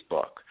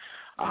Facebook.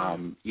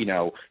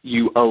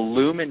 You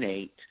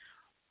illuminate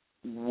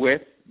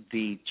with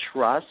the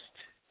trust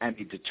and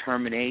the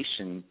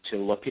determination to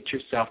look at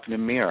yourself in the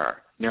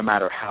mirror, no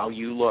matter how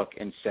you look,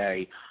 and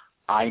say,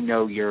 I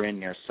know you're in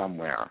there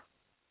somewhere.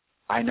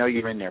 I know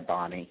you're in there,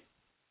 Bonnie,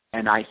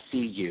 and I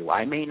see you.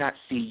 I may not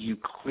see you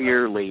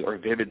clearly or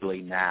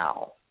vividly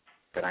now,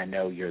 but I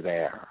know you're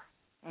there.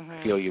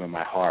 I feel you in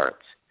my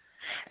heart.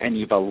 And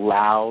you've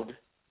allowed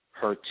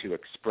her to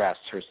express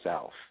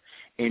herself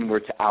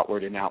inward to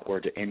outward and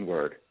outward to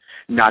inward,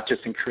 not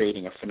just in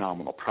creating a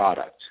phenomenal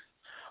product,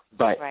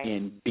 but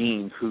in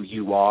being who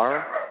you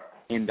are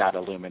in that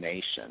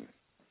illumination.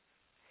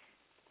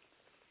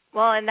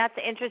 Well, and that's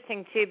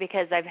interesting, too,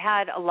 because I've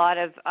had a lot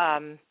of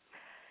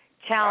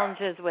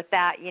challenges with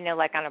that,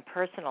 like on a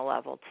personal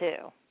level,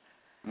 too,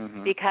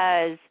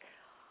 because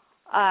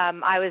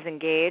I was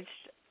engaged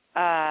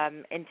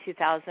in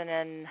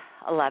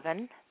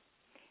 2011,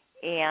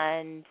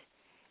 and,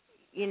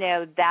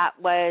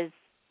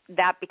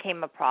 that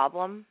became a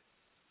problem,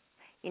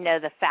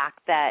 the fact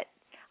that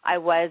I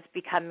was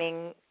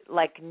becoming,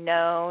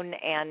 known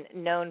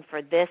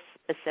for this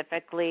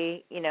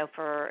specifically,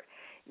 for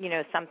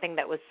something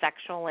that was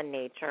sexual in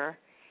nature.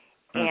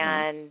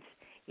 And,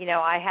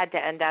 I had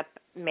to end up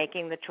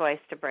making the choice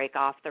to break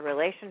off the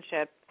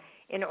relationship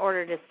in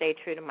order to stay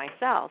true to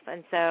myself.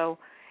 And so,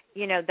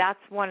 that's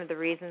one of the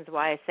reasons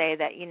why I say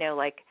that,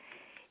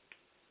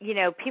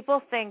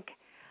 people think,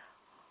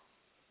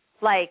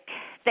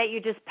 that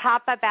you just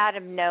pop up out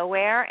of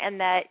nowhere and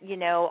that,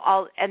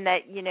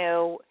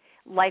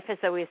 life is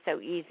always so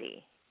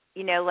easy,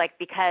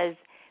 because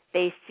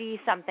they see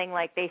something,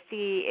 they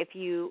see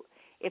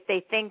if they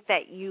think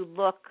that you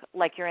look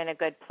like you're in a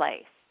good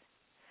place,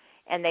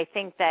 and they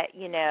think that,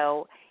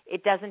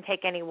 it doesn't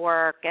take any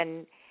work,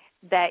 and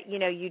that,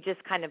 you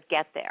just kind of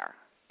get there.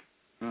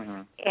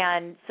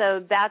 And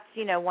so that's,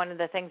 one of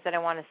the things that I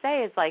want to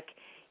say is,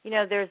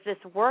 there's this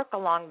work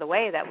along the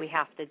way that we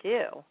have to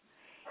do.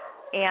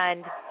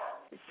 And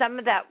some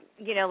of that,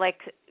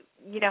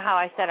 how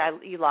I said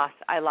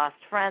I lost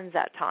friends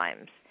at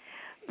times,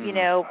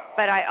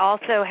 but I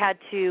also had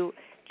to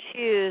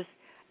choose,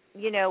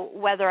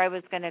 whether I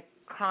was going to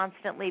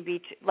constantly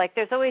be,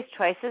 there's always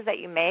choices that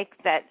you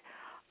make that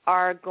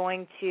are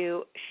going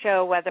to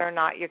show whether or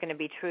not you're going to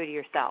be true to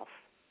yourself.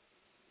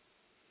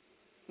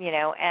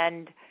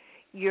 And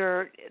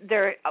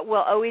there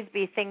will always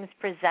be things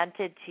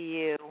presented to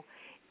you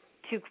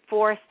to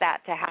force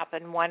that to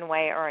happen one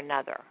way or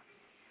another,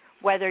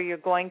 whether you're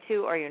going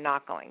to or you're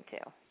not going to.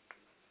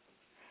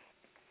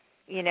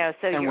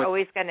 So there's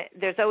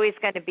always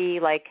going to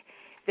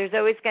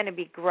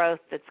be growth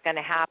that's going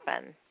to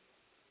happen,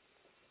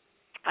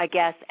 I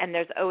guess, and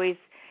there's always,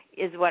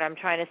 is what I'm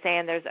trying to say,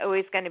 and there's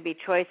always going to be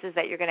choices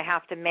that you're going to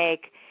have to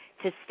make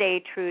to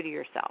stay true to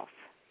yourself.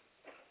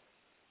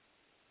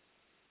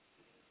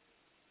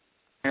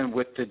 And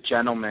with the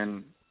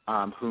gentleman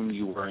whom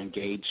you were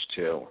engaged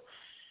to,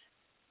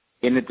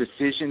 in the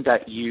decision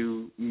that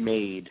you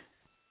made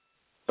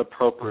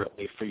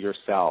appropriately for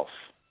yourself,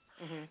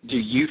 mm-hmm. do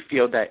you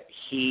feel that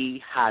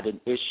he had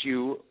an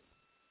issue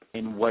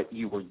in what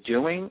you were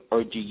doing,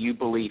 or do you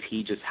believe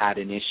he just had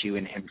an issue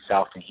in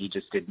himself and he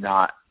just did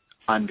not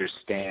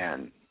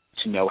understand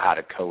to know how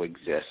to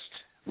coexist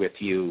with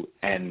you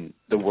and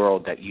the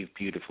world that you've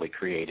beautifully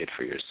created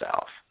for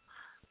yourself?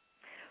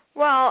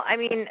 Well,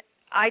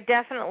 I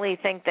definitely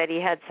think that he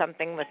had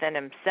something within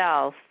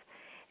himself,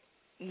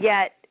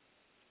 yet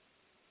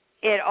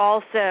it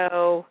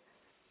also,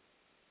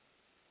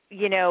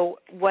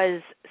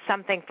 was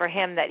something for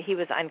him that he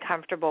was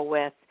uncomfortable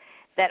with,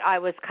 that I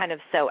was kind of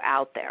so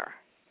out there.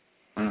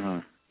 Mm-hmm.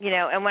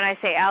 And when I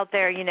say out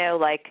there,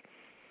 like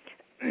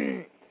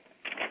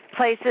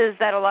places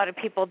that a lot of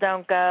people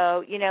don't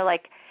go,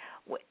 like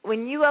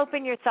when you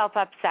open yourself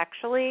up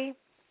sexually,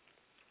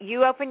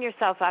 you open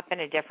yourself up in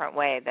a different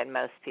way than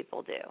most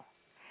people do.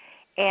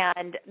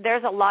 And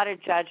there's a lot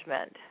of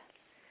judgment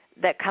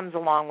that comes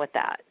along with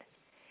that.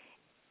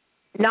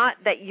 Not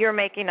that you're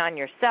making on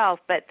yourself,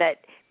 but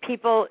that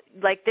people,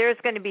 like there's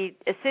going to be,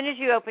 as soon as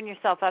you open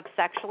yourself up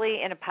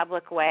sexually in a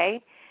public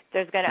way,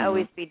 there's going to mm-hmm.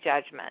 always be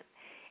judgment.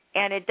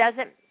 And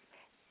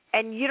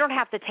and you don't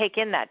have to take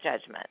in that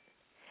judgment.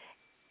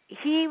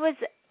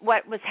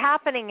 What was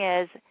happening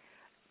is,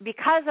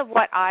 because of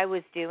what I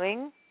was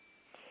doing,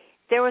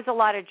 there was a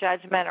lot of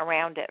judgment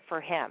around it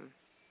for him.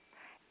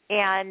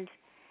 And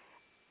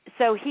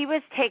so he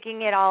was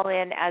taking it all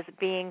in as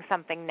being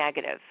something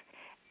negative.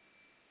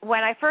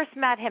 When I first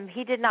met him,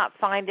 he did not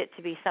find it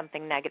to be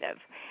something negative.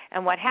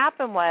 And what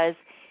happened was,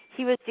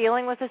 he was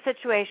dealing with a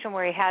situation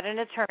where he had an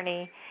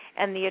attorney,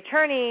 and the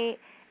attorney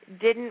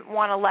didn't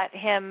want to let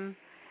him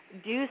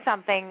do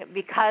something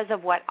because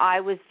of what I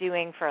was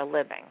doing for a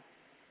living.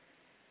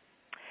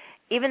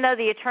 Even though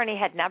the attorney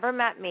had never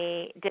met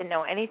me, didn't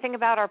know anything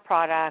about our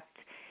product,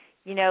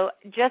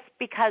 just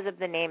because of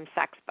the name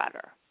Sex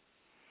Butter.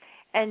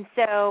 And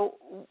so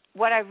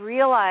what I've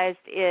realized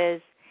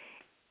is,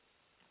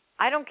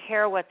 I don't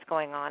care what's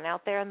going on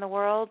out there in the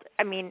world.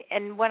 And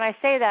when I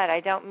say that, I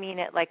don't mean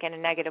it like in a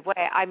negative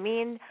way. I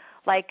mean,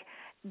 like,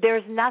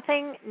 there's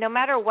nothing, no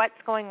matter what's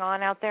going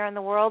on out there in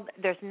the world,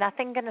 there's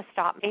nothing going to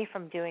stop me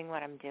from doing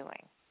what I'm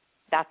doing.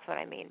 That's what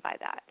I mean by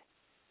that.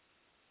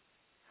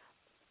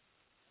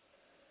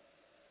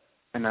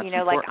 And that's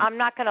like I'm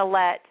not going to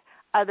let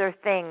other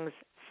things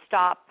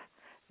stop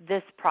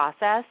this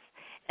process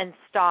and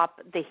stop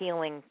the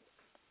healing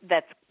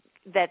that's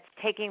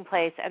taking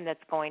place and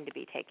that's going to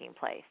be taking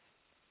place.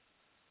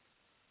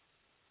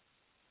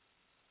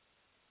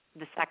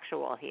 The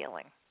sexual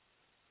healing.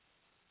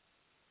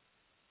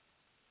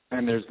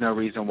 And there's no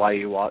reason why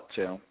you ought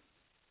to.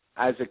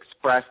 As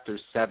expressed,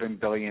 there's 7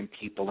 billion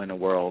people in the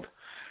world.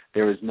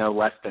 There is no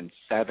less than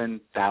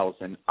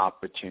 7,000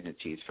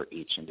 opportunities for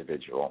each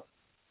individual.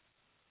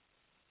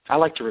 I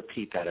like to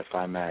repeat that, if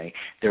I may.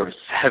 There are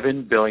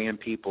 7 billion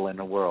people in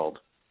the world,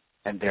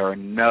 and there are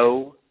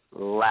no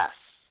less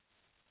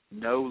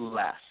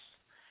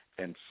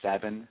than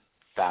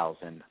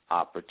 7,000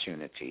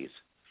 opportunities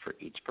for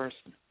each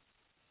person.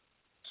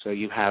 So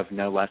you have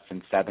no less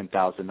than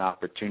 7,000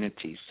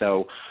 opportunities.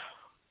 So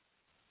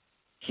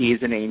he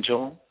is an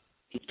angel.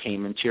 He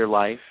came into your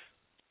life,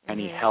 and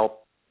he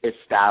helped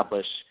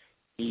establish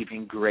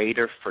even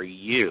greater for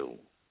you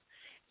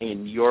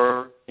in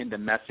the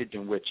message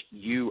in which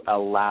you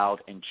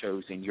allowed and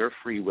chose in your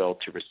free will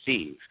to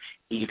receive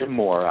even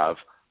more of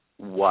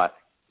what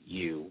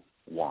you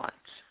want.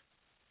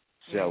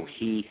 So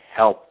he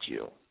helped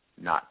you,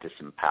 not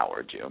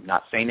disempowered you. I'm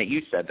not saying that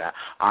you said that.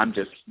 I'm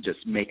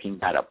just making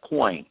that a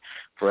point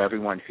for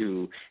everyone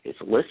who is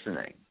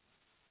listening.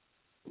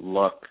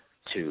 Look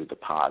to the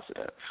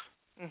positive.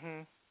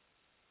 Mm-hmm.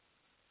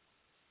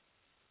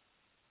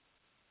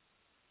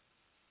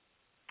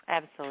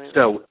 Absolutely.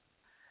 So,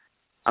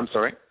 I'm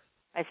sorry?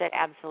 I said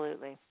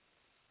absolutely.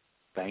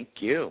 Thank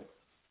you.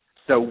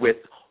 So with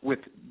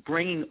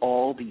bringing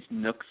all these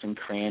nooks and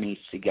crannies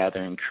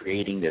together and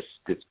creating this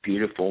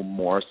beautiful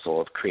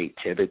morsel of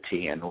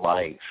creativity and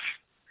life,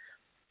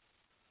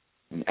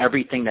 and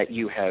everything that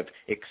you have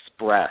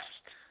expressed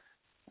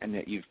and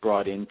that you've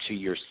brought into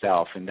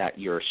yourself and that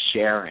you're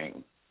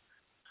sharing,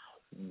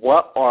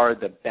 what are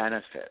the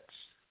benefits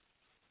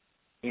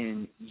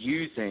in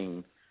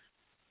using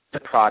the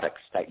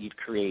products that you've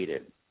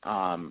created?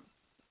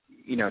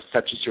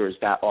 such as yours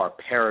that are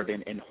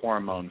paraben and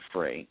hormone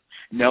free,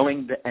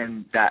 knowing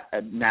that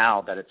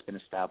now that it's been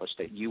established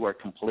that you are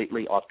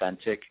completely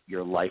authentic,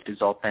 your life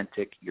is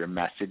authentic, your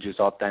message is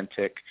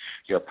authentic,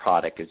 your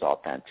product is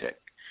authentic.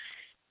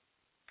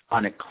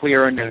 On a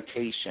clearer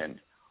notation,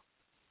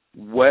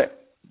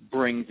 what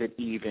brings it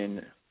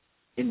even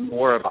in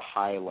more of a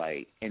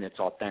highlight in its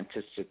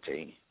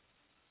authenticity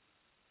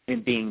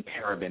in being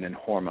paraben and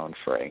hormone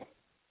free?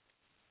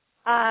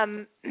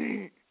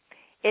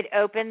 It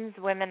opens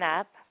women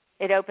up.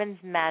 It opens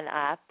men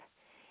up.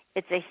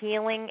 It's a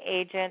healing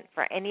agent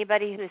for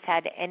anybody who's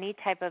had any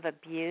type of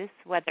abuse,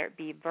 whether it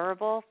be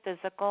verbal,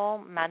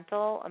 physical,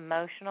 mental,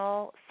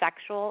 emotional,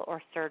 sexual,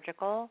 or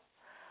surgical.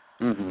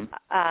 Mm-hmm.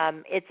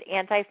 It's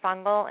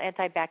antifungal,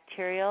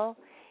 antibacterial.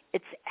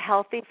 It's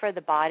healthy for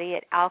the body.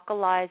 It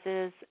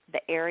alkalizes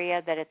the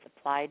area that it's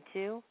applied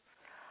to.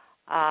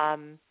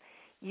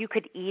 You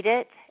could eat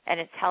it, and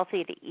it's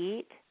healthy to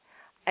eat.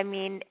 I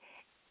mean,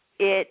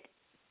 it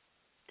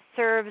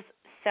serves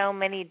so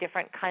many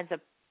different kinds of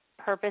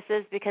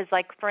purposes because,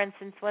 like, for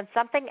instance, when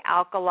something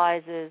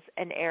alkalizes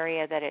an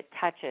area that it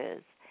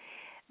touches,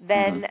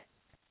 then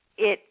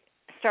it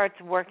starts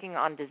working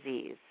on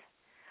disease.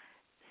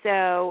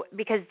 So,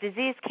 because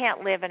disease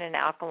can't live in an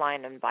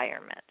alkaline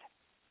environment.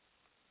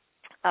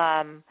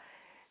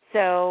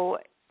 So,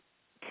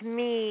 to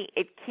me,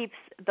 it keeps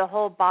the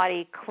whole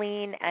body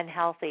clean and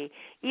healthy.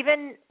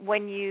 Even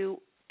when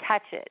you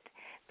touch it,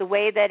 the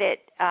way that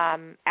it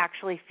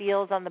actually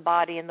feels on the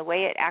body and the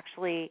way it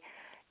actually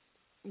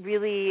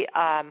really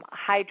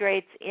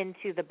hydrates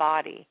into the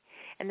body.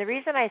 And the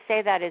reason I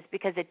say that is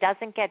because it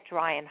doesn't get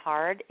dry and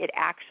hard. It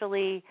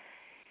actually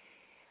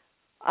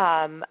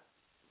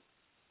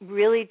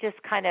really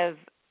just kind of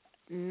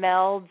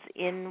melds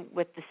in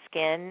with the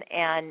skin,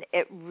 and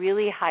it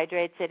really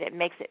hydrates it. It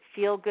makes it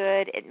feel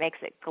good. It makes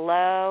it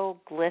glow,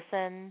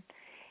 glisten,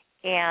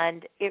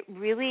 and it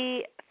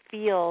really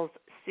feels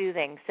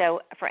soothing.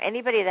 So for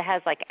anybody that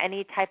has like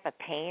any type of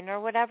pain or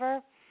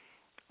whatever,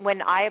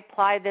 when I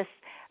apply this,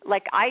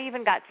 like I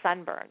even got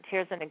sunburned.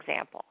 Here's an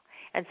example.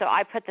 And so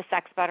I put the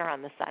Sex Butter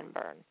on the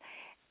sunburn.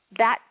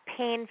 That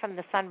pain from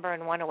the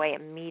sunburn went away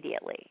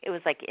immediately. It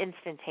was like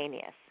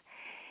instantaneous.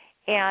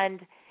 And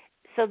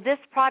so this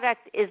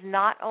product is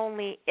not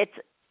only,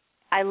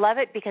 I love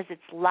it because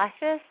it's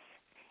luscious,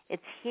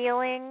 it's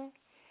healing,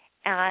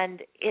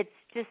 and it's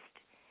just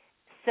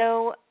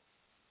so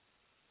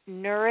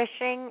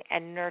nourishing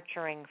and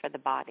nurturing for the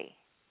body.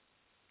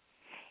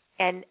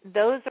 And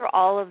those are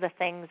all of the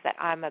things that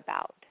I'm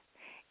about.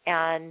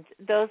 And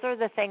those are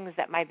the things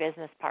that my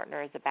business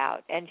partner is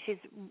about. And she's,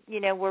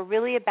 we're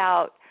really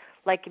about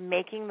like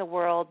making the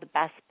world the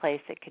best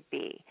place it could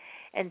be.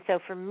 And so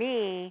for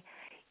me,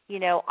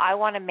 I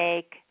want to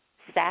make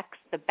sex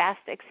the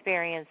best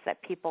experience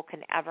that people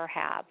can ever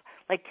have.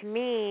 Like to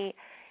me,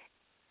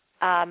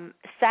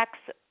 sex,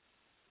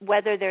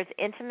 whether there's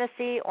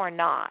intimacy or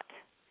not,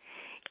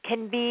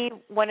 can be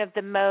one of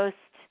the most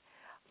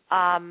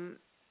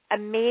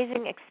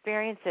amazing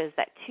experiences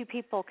that two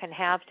people can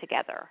have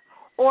together,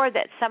 or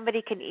that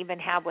somebody can even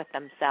have with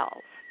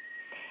themselves.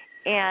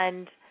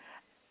 And,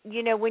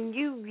 when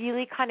you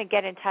really kind of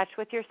get in touch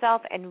with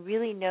yourself and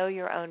really know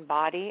your own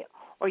body,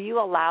 or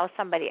you allow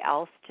somebody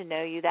else to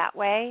know you that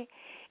way,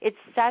 it's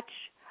such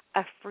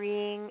a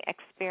freeing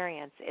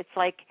experience. It's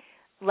like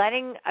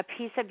letting a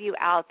piece of you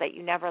out that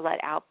you never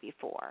let out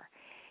before.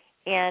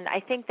 And I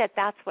think that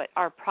that's what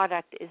our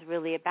product is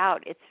really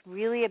about. It's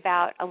really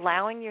about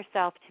allowing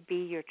yourself to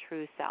be your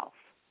true self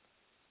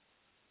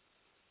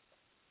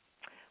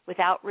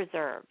without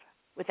reserve,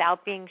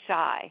 without being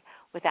shy,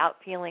 without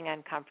feeling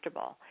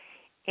uncomfortable.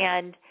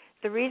 And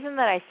the reason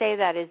that I say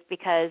that is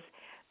because,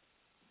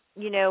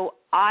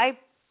 I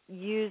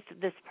used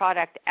this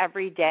product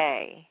every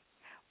day,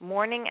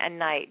 morning and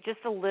night, just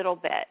a little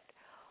bit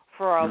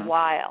for a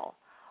while,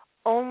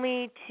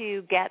 only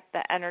to get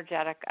the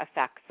energetic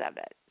effects of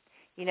it.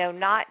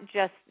 Not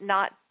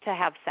to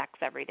have sex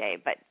every day,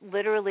 but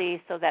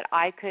literally so that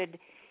I could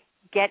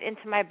get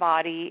into my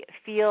body,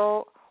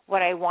 feel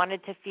what I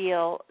wanted to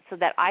feel, so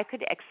that I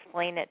could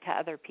explain it to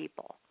other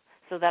people,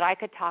 so that I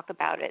could talk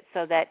about it,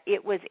 so that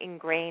it was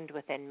ingrained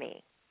within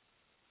me.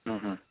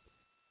 Mm-hmm.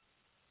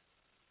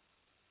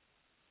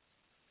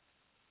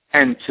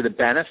 And to the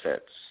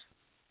benefits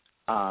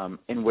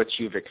in which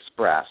you've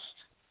expressed,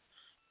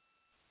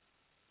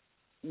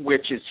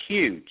 which is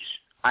huge.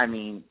 I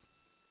mean,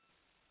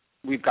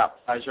 we've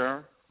got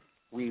pleasure.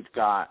 We've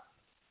got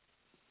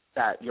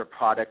that your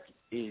product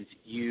is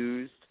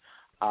used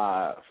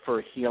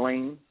for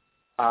healing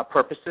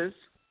purposes.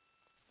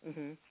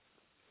 Mm-hmm.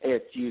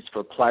 It's used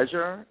for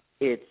pleasure.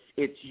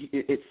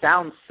 It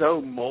sounds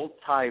so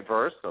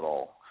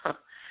multi-versatile.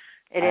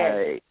 It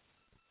is.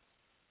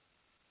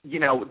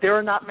 There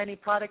are not many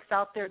products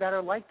out there that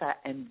are like that.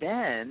 And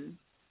then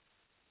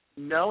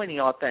knowing the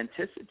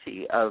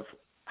authenticity of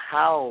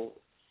how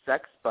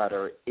Sex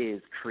Butter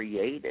is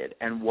created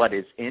and what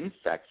is in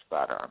Sex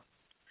Butter,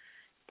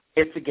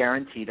 it's a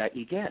guarantee that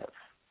you give.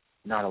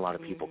 Not a lot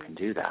of people can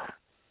do that.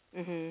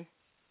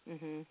 Mm-hmm.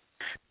 Mm-hmm.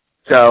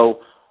 So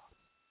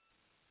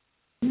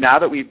now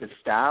that we've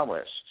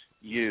established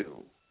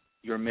you,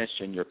 your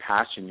mission, your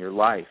passion, your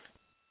life,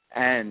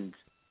 and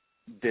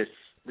this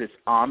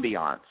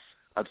ambiance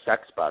of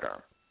sex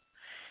butter,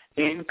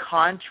 in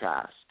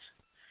contrast,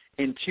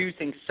 in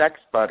choosing sex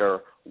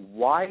butter,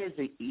 why is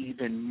it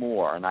even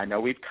more, and I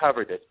know we've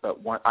covered this, but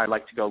I'd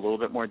like to go a little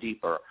bit more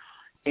deeper,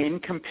 in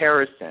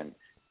comparison,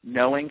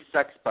 knowing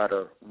sex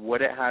butter,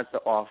 what it has to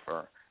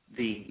offer,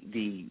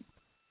 the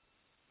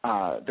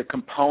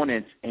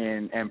components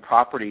and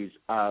properties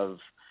of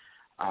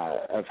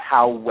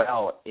how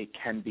well it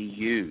can be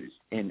used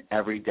in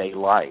everyday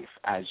life,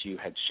 as you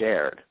had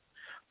shared.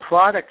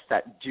 Products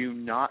that do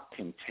not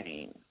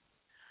contain,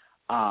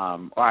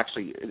 or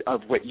actually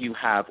of what you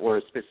have,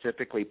 or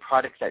specifically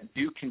products that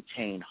do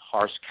contain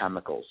harsh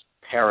chemicals,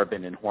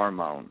 paraben and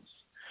hormones,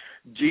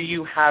 do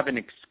you have an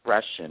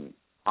expression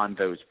on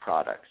those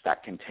products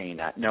that contain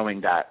that,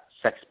 knowing that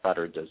sex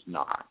butter does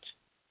not?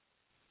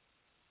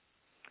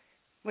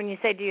 When you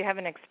say do you have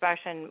an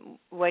expression,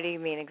 what do you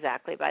mean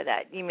exactly by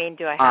that? You mean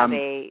do I have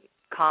a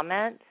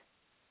comment?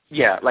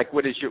 Yeah, like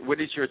what is your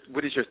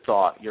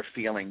thought, your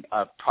feeling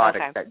of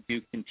products that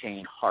do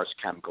contain harsh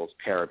chemicals,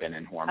 paraben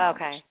and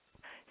hormones?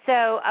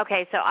 So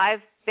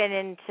I've been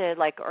into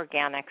like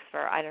organics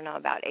for, I don't know,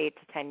 about 8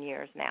 to 10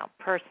 years now,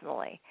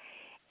 personally.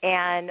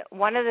 And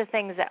one of the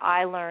things that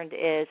I learned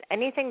is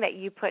anything that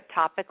you put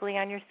topically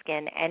on your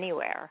skin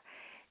anywhere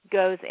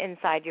goes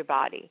inside your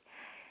body.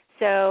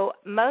 So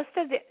most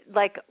of the,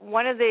 like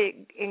one of the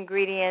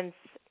ingredients,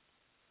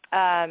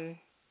 propylene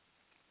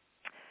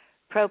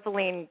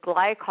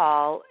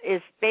glycol,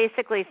 is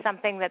basically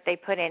something that they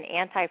put in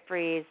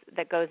antifreeze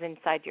that goes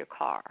inside your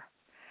car.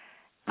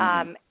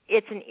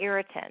 It's an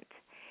irritant.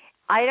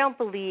 I don't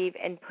believe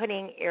in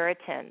putting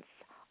irritants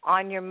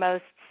on your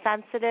most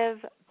sensitive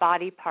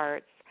body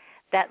parts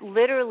that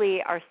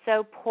literally are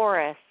so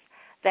porous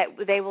that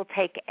they will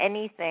take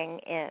anything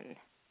in.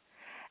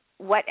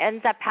 What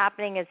ends up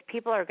happening is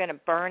people are going to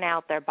burn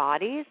out their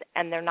bodies,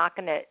 and they're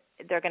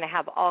going to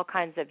have all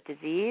kinds of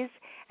disease.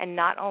 And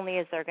not only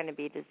is there going to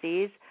be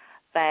disease,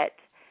 but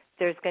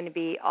there's going to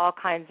be all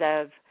kinds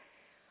of,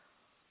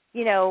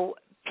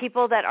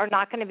 people that are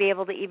not going to be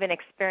able to even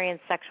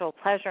experience sexual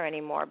pleasure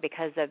anymore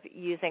because of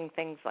using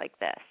things like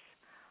this.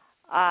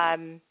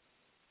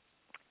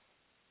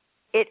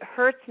 It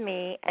hurts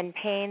me and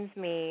pains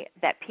me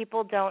that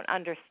people don't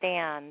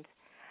understand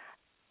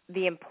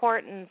the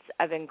importance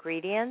of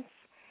ingredients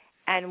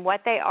and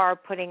what they are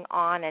putting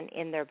on and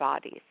in their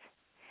bodies.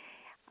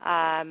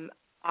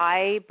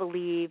 I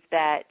believe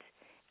that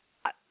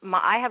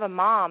I have a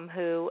mom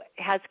who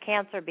has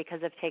cancer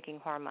because of taking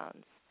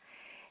hormones.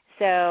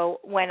 So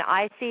when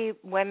I see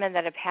women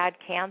that have had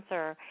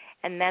cancer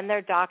and then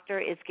their doctor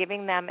is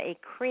giving them a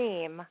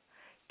cream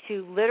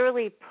to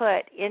literally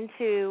put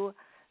into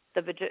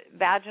the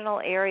vaginal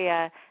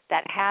area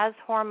that has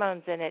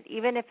hormones in it,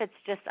 even if it's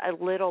just a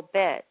little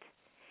bit,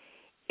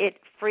 it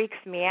freaks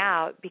me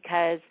out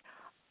because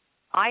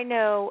I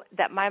know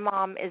that my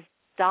mom is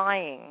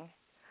dying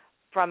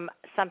from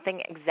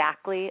something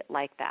exactly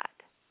like that.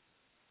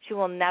 She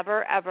will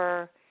never,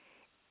 ever,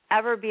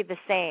 ever be the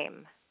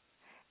same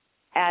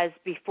as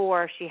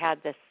before she had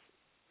this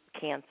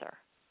cancer.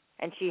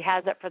 And she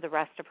has it for the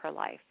rest of her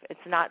life.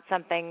 It's not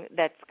something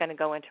that's going to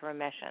go into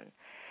remission.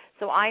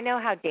 So I know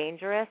how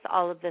dangerous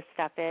all of this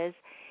stuff is,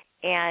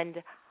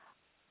 and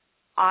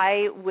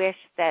I wish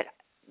that,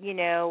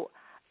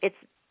 it's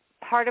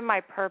part of my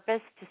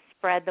purpose to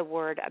spread the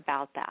word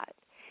about that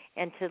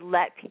and to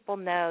let people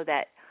know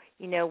that,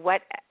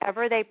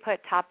 whatever they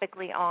put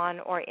topically on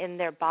or in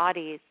their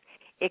bodies,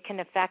 it can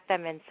affect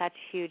them in such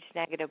huge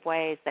negative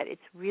ways that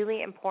it's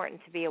really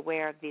important to be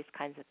aware of these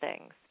kinds of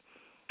things.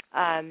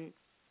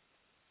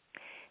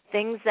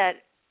 Things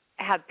that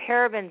have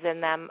parabens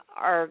in them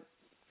are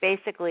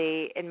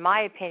basically, in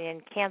my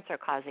opinion,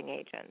 cancer-causing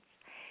agents.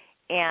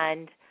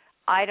 And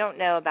I don't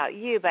know about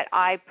you, but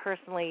I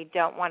personally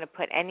don't want to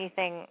put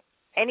anything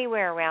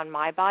anywhere around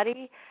my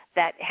body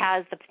that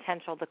has the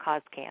potential to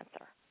cause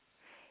cancer.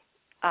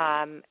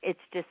 It's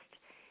just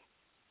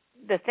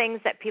the things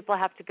that people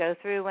have to go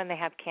through when they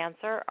have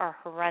cancer are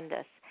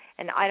horrendous,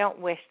 and I don't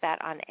wish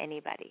that on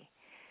anybody.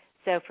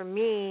 So for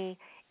me,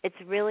 it's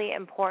really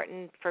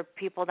important for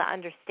people to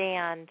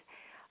understand,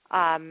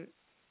 aside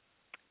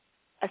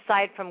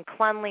from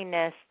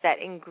cleanliness, that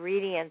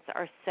ingredients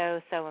are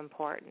so, so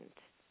important,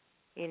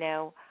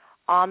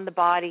 on the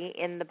body,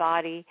 in the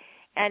body.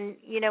 And,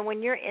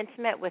 when you're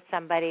intimate with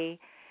somebody,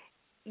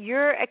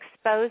 you're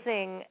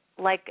exposing,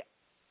 like,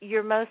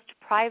 your most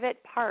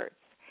private parts.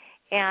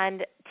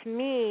 And to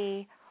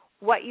me,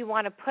 what you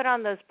want to put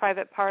on those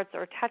private parts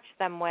or touch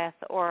them with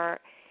or,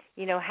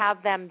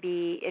 have them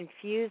be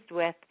infused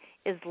with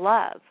is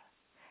love,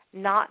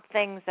 not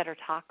things that are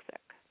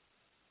toxic.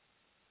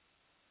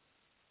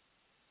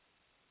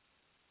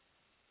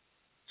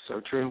 So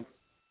true.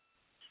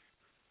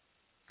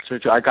 So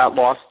true. I got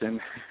lost in,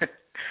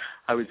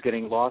 I was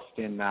getting lost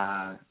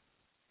into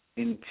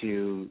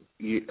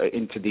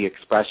the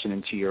expression,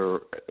 into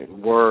your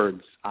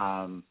words.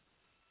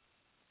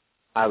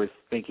 I was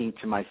thinking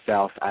to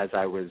myself as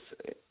I was,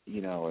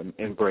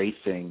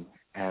 embracing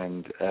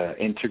and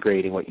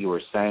integrating what you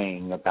were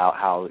saying about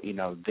how,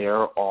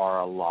 there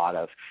are a lot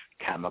of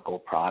chemical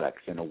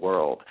products in the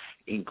world,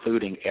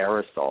 including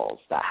aerosols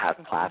that have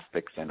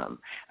plastics in them.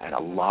 And a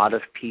lot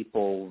of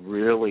people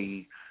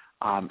really,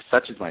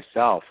 such as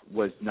myself,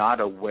 was not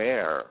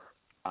aware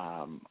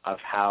of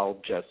how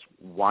just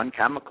one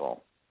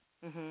chemical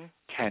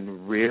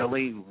can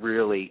really,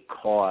 really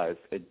cause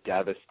a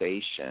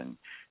devastation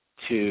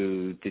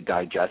to the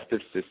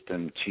digestive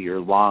system, to your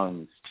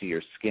lungs, to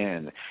your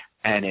skin.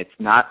 And it's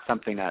not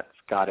something that's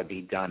got to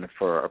be done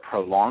for a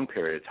prolonged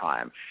period of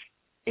time.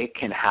 It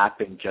can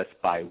happen just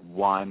by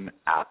one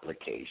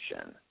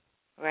application.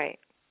 Right.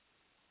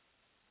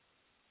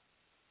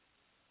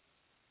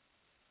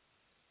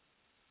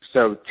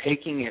 So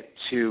taking it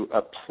to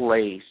a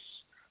place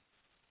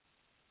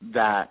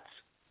that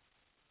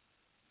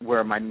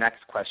where my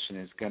next question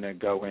is going to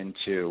go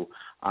into,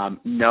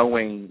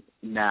 knowing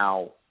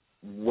now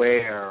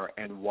where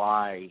and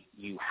why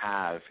you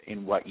have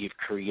in what you've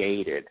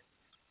created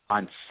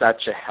on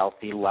such a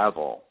healthy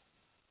level,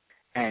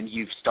 and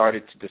you've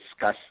started to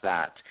discuss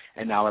that,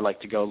 and now I'd like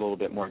to go a little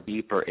bit more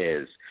deeper,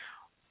 is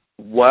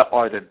what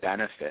are the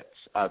benefits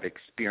of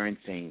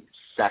experiencing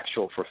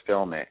sexual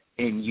fulfillment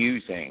in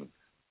using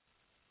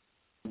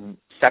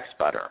sex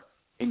butter,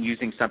 in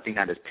using something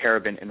that is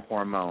paraben and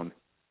hormone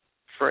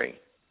free?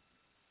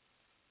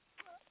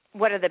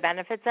 What are the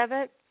benefits of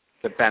it?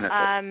 The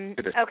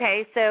benefits.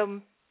 Okay,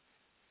 so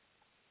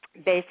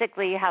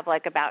basically you have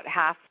like about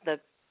half the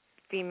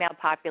female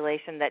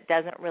population that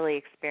doesn't really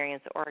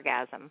experience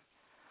orgasm.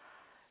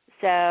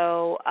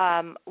 So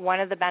one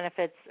of the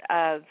benefits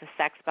of the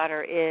sex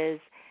butter is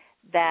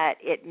that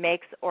it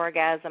makes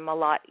orgasm a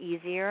lot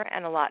easier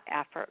and a lot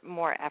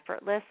more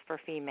effortless for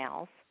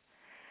females.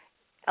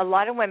 A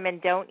lot of women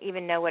don't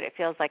even know what it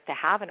feels like to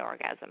have an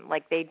orgasm.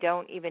 Like they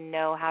don't even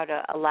know how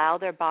to allow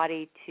their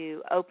body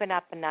to open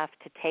up enough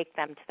to take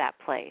them to that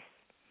place,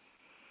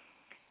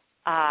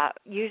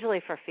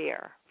 usually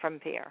from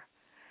fear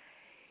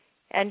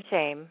and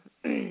shame.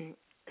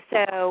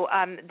 So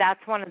that's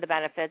one of the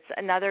benefits.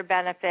 Another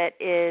benefit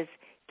is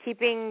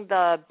keeping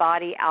the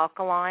body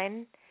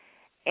alkaline,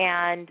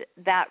 and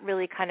that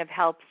really kind of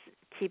helps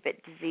keep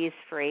it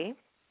disease-free.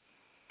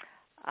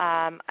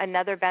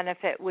 Another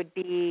benefit would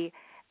be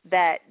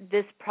that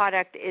this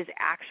product is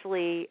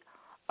actually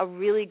a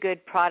really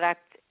good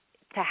product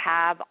to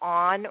have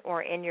on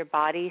or in your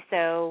body.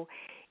 So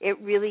it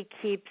really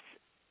keeps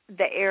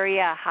the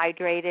area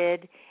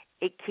hydrated.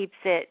 It keeps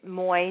it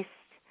moist.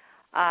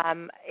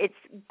 It's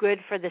good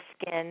for the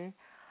skin.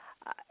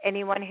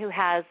 Anyone who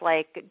has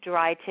like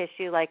dry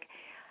tissue,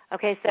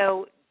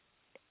 so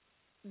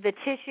the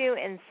tissue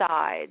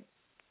inside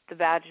the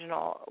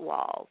vaginal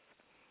walls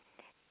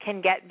can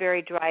get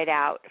very dried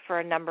out for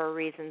a number of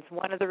reasons.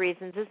 One of the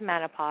reasons is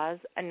menopause.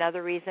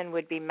 Another reason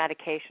would be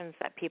medications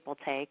that people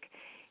take.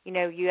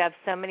 You have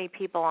so many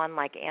people on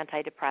like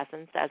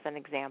antidepressants as an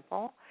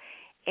example,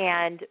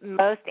 and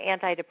most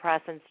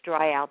antidepressants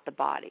dry out the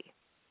body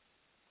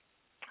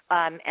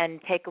and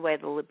take away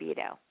the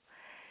libido.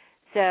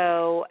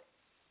 So,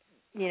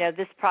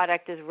 this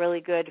product is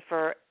really good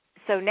for,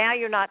 so now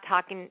you're not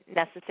talking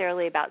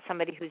necessarily about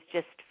somebody who's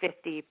just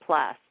 50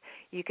 plus.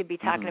 You could be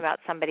talking about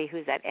somebody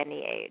who's at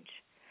any age.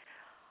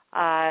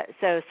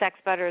 So sex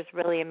butter is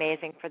really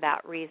amazing for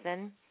that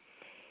reason.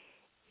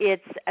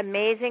 It's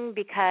amazing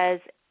because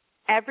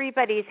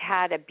everybody's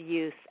had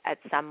abuse at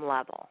some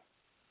level.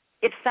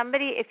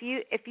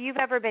 If you've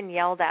ever been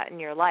yelled at in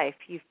your life,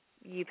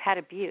 you've had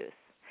abuse.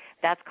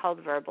 That's called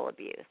verbal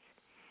abuse.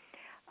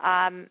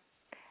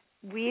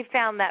 We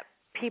found that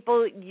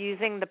people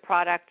using the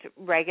product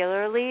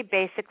regularly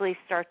basically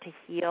start to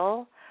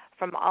heal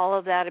from all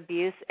of that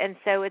abuse, and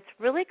so it's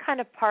really kind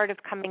of part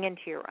of coming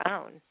into your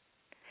own.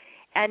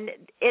 And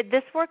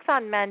this works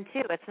on men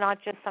too. It's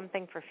not just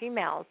something for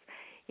females.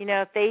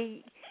 If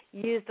they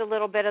used a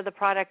little bit of the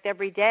product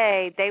every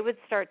day, they would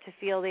start to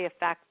feel the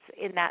effects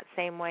in that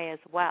same way as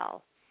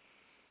well.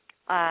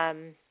 I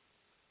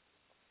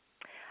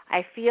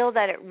feel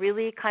that it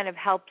really kind of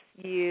helps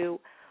you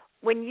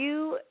when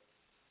you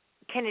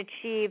can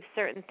achieve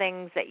certain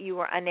things that you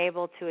were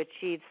unable to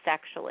achieve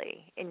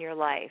sexually in your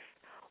life.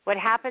 What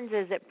happens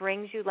is it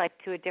brings you like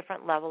to a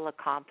different level of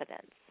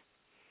confidence.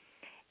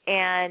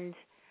 And,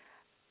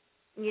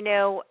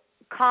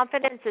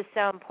 confidence is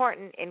so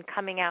important in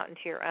coming out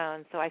into your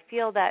own. So I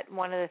feel that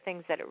one of the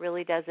things that it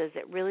really does is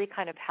it really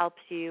kind of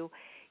helps you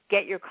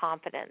get your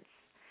confidence,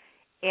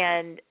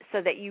 and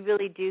so that you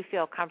really do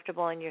feel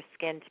comfortable in your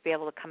skin to be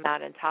able to come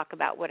out and talk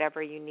about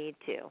whatever you need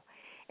to.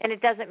 And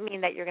it doesn't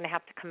mean that you're going to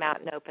have to come out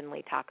and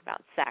openly talk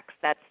about sex.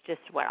 That's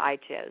just what I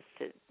chose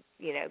to,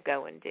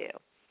 go and do.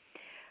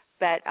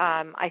 But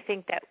I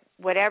think that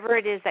whatever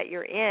it is that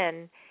you're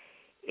in,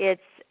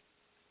 it's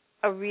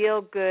a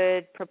real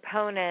good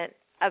proponent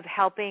of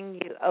helping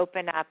you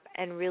open up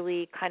and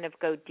really kind of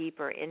go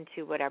deeper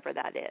into whatever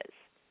that is.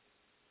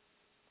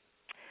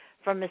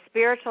 From a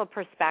spiritual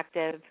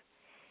perspective,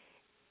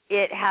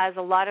 it has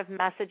a lot of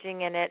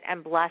messaging in it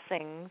and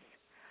blessings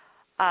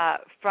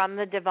from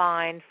the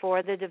divine,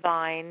 for the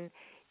divine,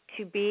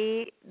 to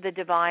be the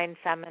divine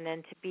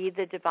feminine, to be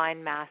the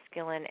divine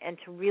masculine, and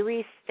to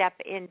really step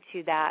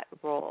into that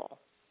role.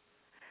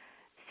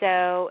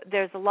 So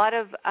there's a lot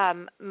of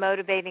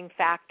motivating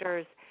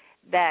factors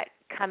that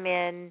come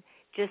in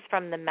just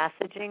from the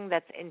messaging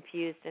that's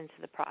infused into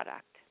the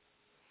product.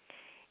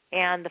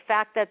 And the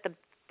fact that the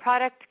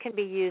product can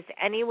be used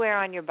anywhere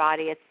on your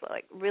body, it's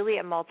like really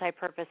a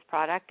multi-purpose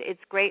product.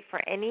 It's great for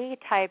any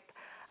type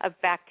of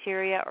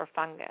bacteria or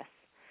fungus.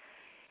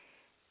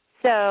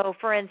 So,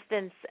 for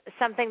instance,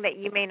 something that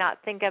you may not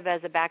think of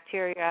as a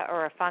bacteria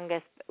or a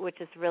fungus, which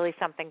is really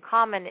something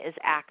common, is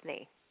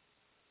acne.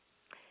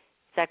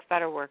 Sex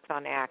Butter works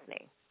on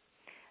acne.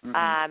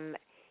 Mm-hmm.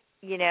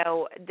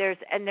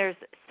 There's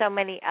so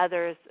many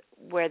others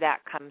where that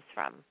comes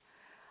from.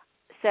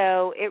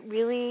 So it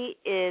really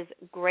is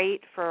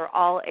great for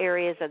all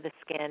areas of the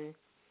skin.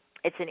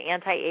 It's an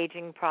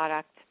anti-aging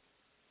product.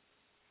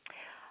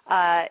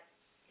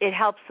 It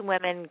helps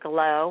women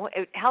glow.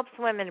 It helps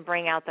women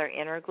bring out their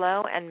inner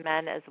glow, and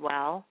men as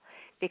well,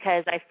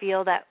 because I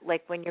feel that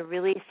like when you're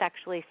really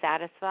sexually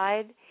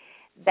satisfied,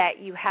 that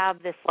you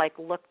have this like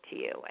look to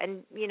you.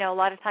 And, a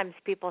lot of times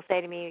people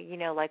say to me,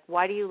 like,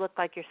 why do you look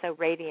like you're so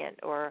radiant,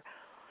 or,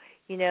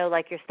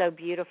 like you're so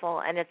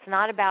beautiful? And it's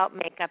not about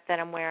makeup that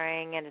I'm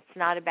wearing, and it's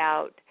not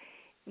about,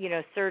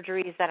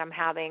 surgeries that I'm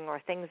having or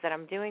things that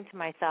I'm doing to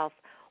myself.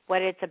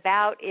 What it's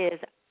about is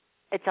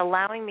it's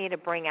allowing me to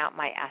bring out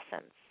my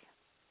essence.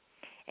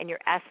 And your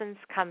essence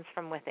comes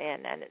from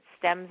within, and it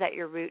stems at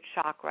your root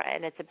chakra,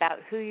 and it's about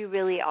who you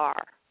really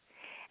are.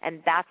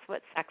 And that's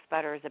what Sex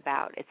Butter is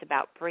about. It's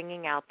about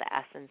bringing out the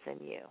essence in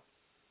you.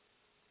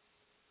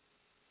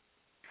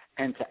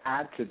 And to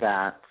add to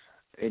that,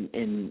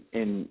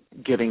 in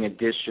giving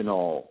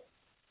additional,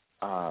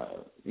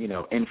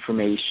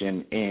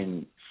 information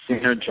in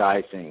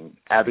synergizing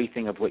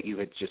everything of what you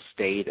had just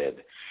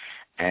stated,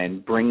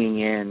 and bringing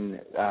in,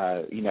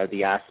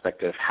 the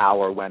aspect of how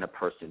or when a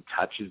person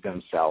touches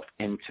themselves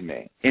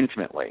intimately.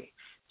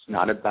 It's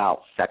not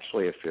about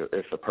sexually.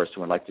 If a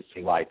person would like to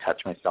see why I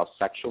touch myself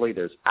sexually,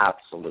 there's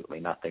absolutely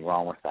nothing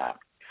wrong with that.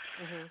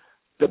 Mm-hmm.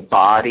 The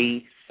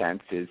body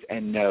senses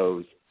and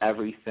knows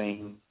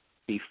everything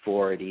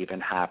before it even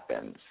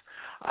happens.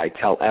 I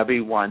tell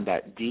everyone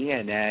that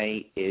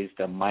DNA is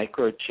the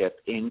microchip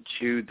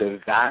into the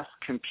vast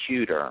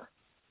computer,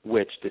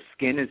 which the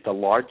skin is the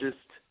largest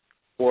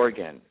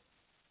organ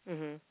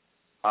mm-hmm.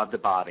 of the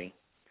body.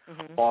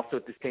 Mm-hmm. Also,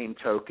 at the same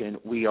token,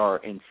 we are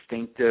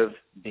instinctive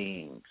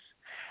beings.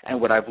 And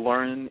what I've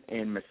learned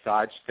in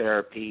massage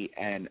therapy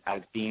and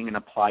as being an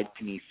applied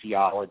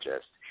kinesiologist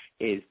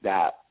is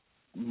that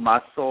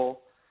muscle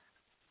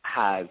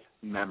has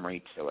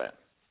memory to it.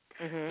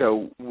 Mm-hmm.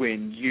 So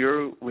when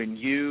your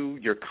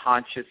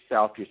conscious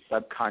self, your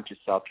subconscious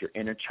self, your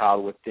inner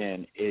child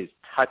within is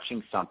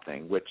touching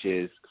something, which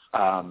is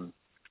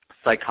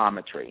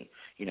psychometry.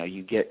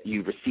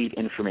 You receive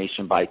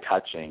information by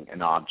touching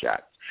an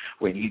object.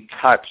 When you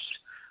touch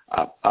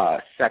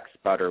Sex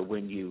Butter,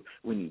 when you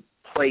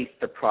place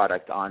the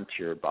product onto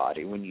your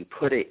body, when you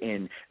put it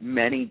in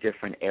many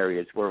different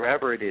areas,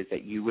 wherever it is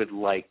that you would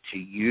like to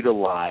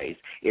utilize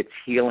its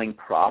healing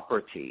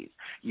properties,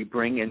 you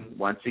bring in,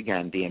 once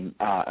again, the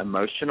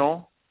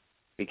emotional,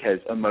 because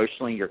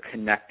emotionally you're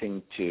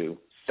connecting to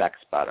Sex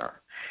Butter.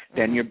 Mm-hmm.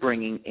 Then you're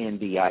bringing in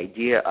the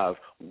idea of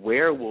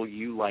where will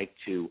you like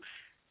to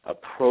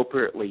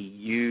appropriately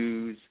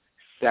use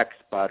Sex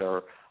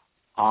Butter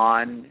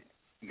on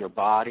your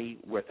body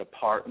with a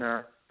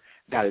partner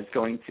that is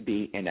going to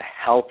be in a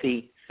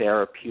healthy,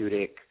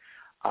 therapeutic,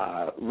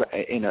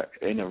 in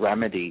a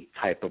remedy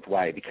type of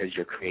way, because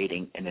you're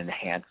creating an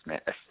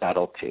enhancement, a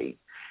subtlety,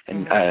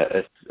 and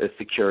a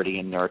security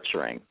and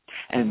nurturing.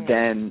 And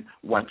then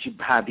once you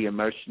have the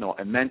emotional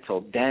and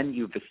mental, then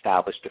you've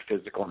established the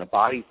physical, and the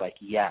body's like,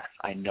 yes,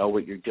 I know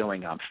what you're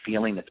doing. I'm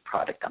feeling this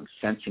product. I'm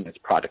sensing this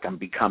product. I'm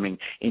becoming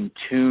in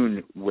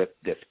tune with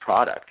this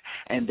product.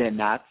 And then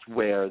that's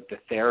where the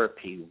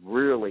therapy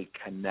really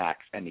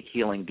connects and the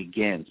healing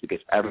begins,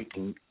 because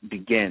everything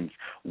begins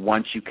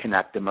once you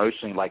connect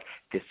emotionally, like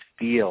this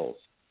feels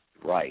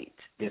right.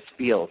 This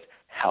feels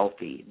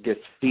healthy. This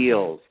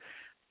feels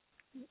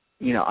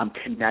I'm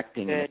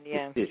connecting. Good,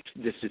 yeah. This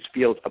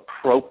feels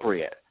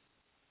appropriate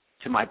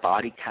to my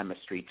body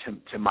chemistry,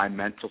 to my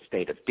mental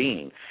state of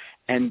being,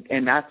 and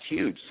that's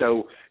huge.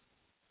 So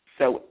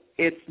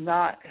it's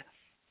not.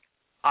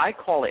 I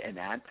call it an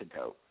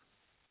antidote.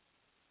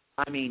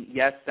 I mean,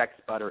 yes, Sex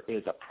Butter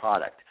is a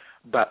product,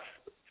 but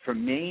for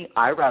me,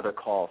 I rather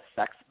call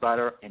Sex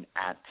Butter an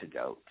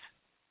antidote,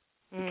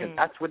 because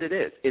that's what it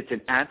is. It's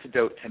an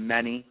antidote to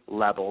many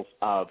levels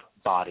of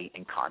body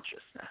and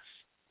consciousness.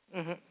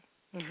 Mm-hmm.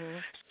 Mm-hmm.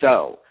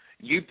 So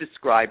you've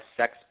described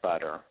Sex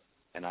Butter,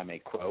 and I may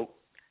quote,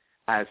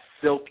 as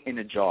silk in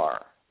a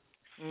jar,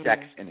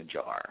 sex in a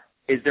jar.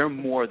 Is there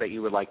more that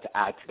you would like to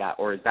add to that,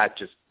 or is that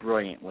just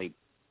brilliantly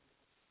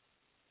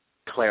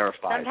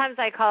clarified? Sometimes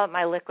I call it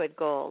my liquid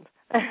gold.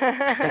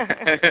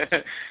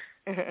 It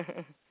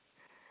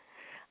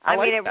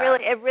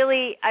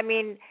really,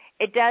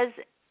 it does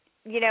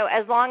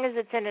as long as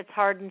it's in its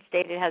hardened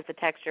state, it has the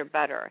texture of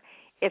butter.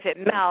 If it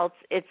melts,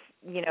 it's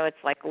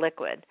like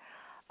liquid.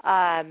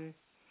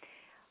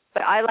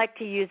 But I like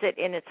to use it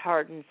in its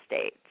hardened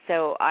state.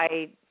 So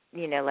I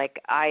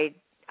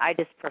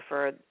just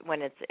prefer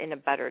when it's in a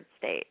buttered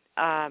state.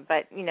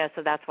 But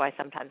so that's why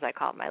sometimes I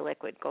call it my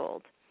liquid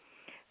gold.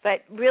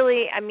 But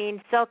really,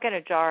 silk in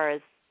a jar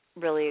is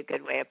really a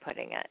good way of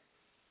putting it.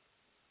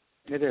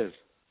 It is.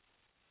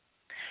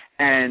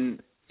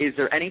 And is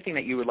there anything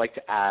that you would like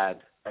to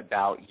add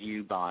about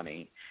you,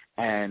 Bonnie?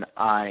 And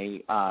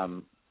I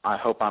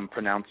hope I'm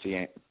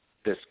pronouncing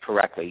this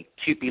correctly.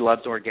 Cupie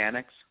Loves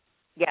Organics?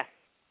 Yes,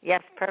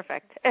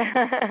 perfect.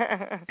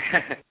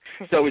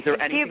 So is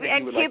there anything that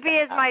you would like to add?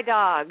 Cupie is my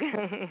dog.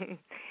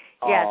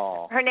 Yes,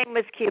 Aww. her name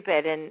was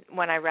Cupid, and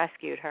when I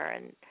rescued her,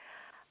 and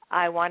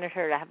I wanted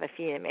her to have a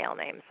female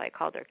name, so I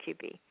called her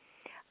Cupie.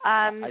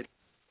 I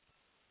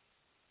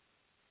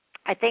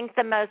think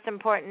the most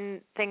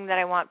important thing that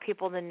I want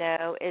people to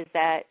know is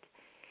that,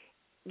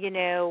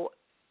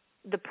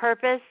 the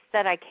purpose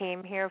that I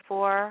came here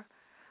for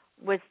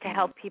was to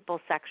help people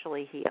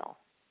sexually heal.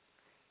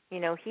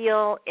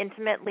 Heal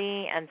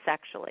intimately and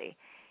sexually.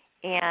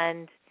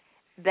 And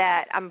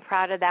that I'm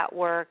proud of that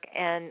work,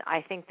 and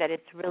I think that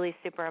it's really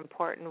super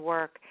important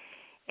work.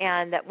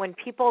 And that when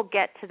people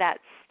get to that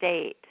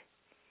state,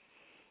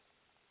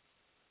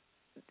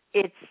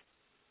 it's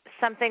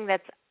something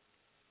that's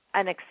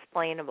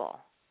unexplainable,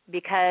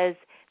 because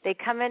they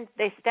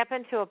step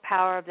into a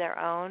power of their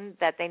own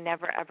that they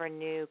never ever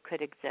knew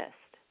could exist.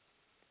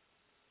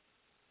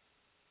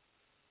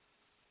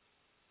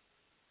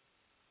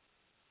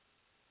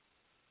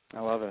 I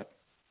love it.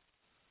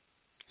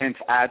 And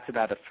to add to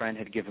that, a friend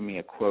had given me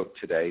a quote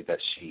today that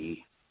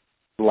she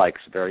likes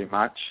very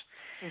much.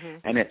 Mm-hmm.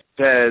 And it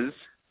says,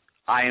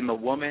 "I am a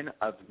woman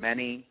of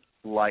many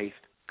life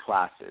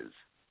classes,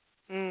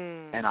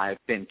 and I have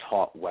been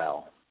taught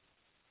well."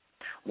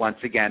 Once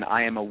again,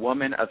 I am a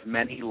woman of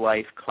many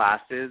life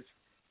classes,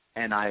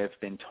 and I have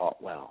been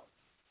taught well.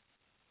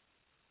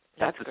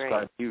 That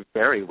describes you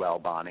very well,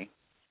 Bonnie.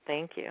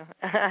 Thank you.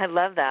 I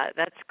love that.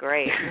 That's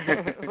great.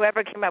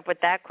 Whoever came up with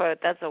that quote,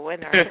 that's a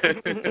winner.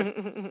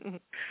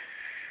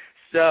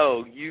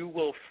 So you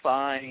will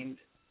find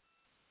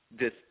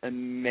this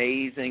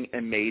amazing,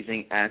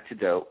 amazing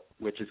antidote,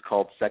 which is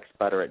called Sex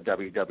Butter, at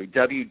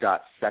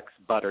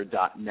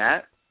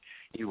www.sexbutter.net.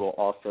 You will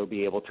also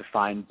be able to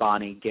find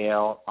Bonnie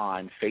Gayle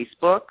on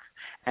Facebook.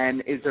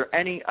 And is there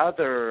any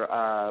other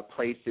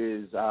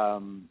places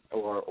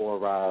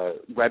or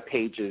web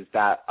pages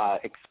that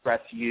express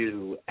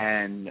you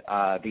and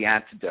the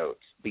antidote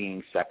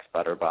being Sex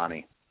Butter,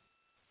 Bonnie?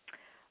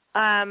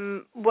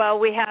 Well,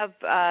 we have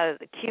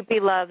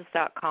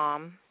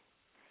cupieloves.com,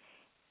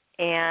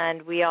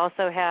 and we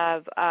also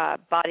have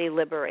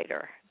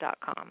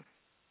bodyliberator.com.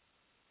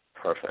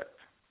 Perfect.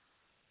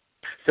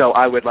 So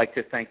I would like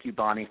to thank you,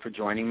 Bonnie, for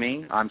joining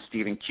me. I'm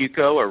Stephen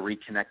Cuoco, a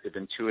Reconnected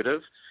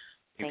Intuitive.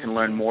 You can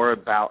learn more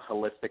about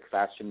Holistic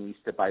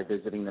Fashionista by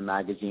visiting the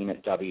magazine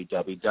at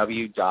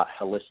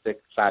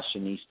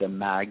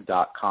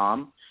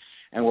www.holisticfashionistamag.com.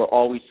 And we're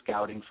always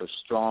scouting for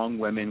strong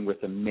women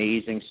with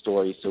amazing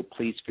stories, so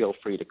please feel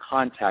free to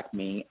contact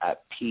me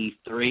at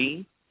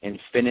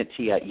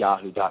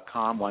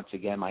p3infinity@yahoo.com. Once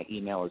again, my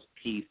email is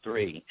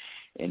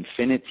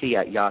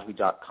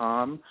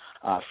p3infinity@yahoo.com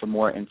for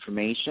more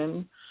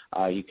information.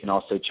 You can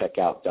also check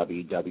out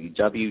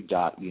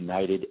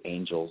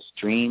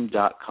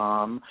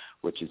www.unitedangelsdream.com,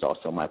 which is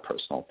also my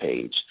personal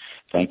page.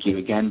 Thank you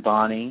again,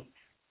 Bonnie.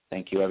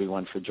 Thank you,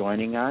 everyone, for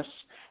joining us.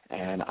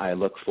 And I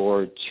look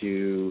forward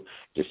to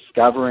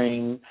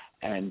discovering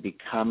and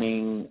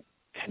becoming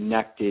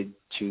connected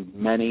to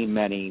many,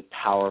 many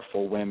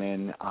powerful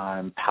women,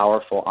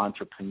 powerful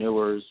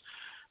entrepreneurs,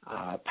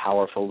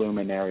 powerful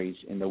luminaries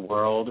in the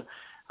world.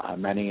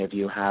 Many of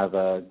you have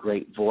a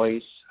great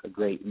voice, a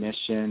great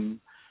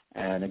mission,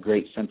 and a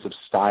great sense of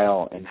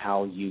style in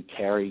how you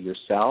carry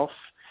yourself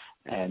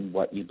and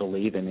what you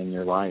believe in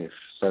your life.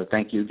 So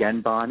thank you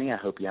again, Bonnie. I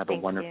hope you have a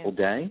wonderful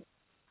day.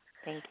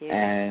 Thank you.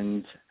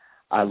 And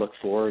I look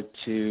forward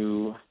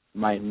to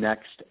my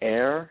next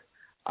air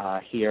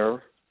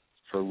here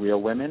for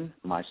Real Women,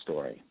 My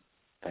Story.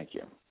 Thank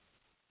you.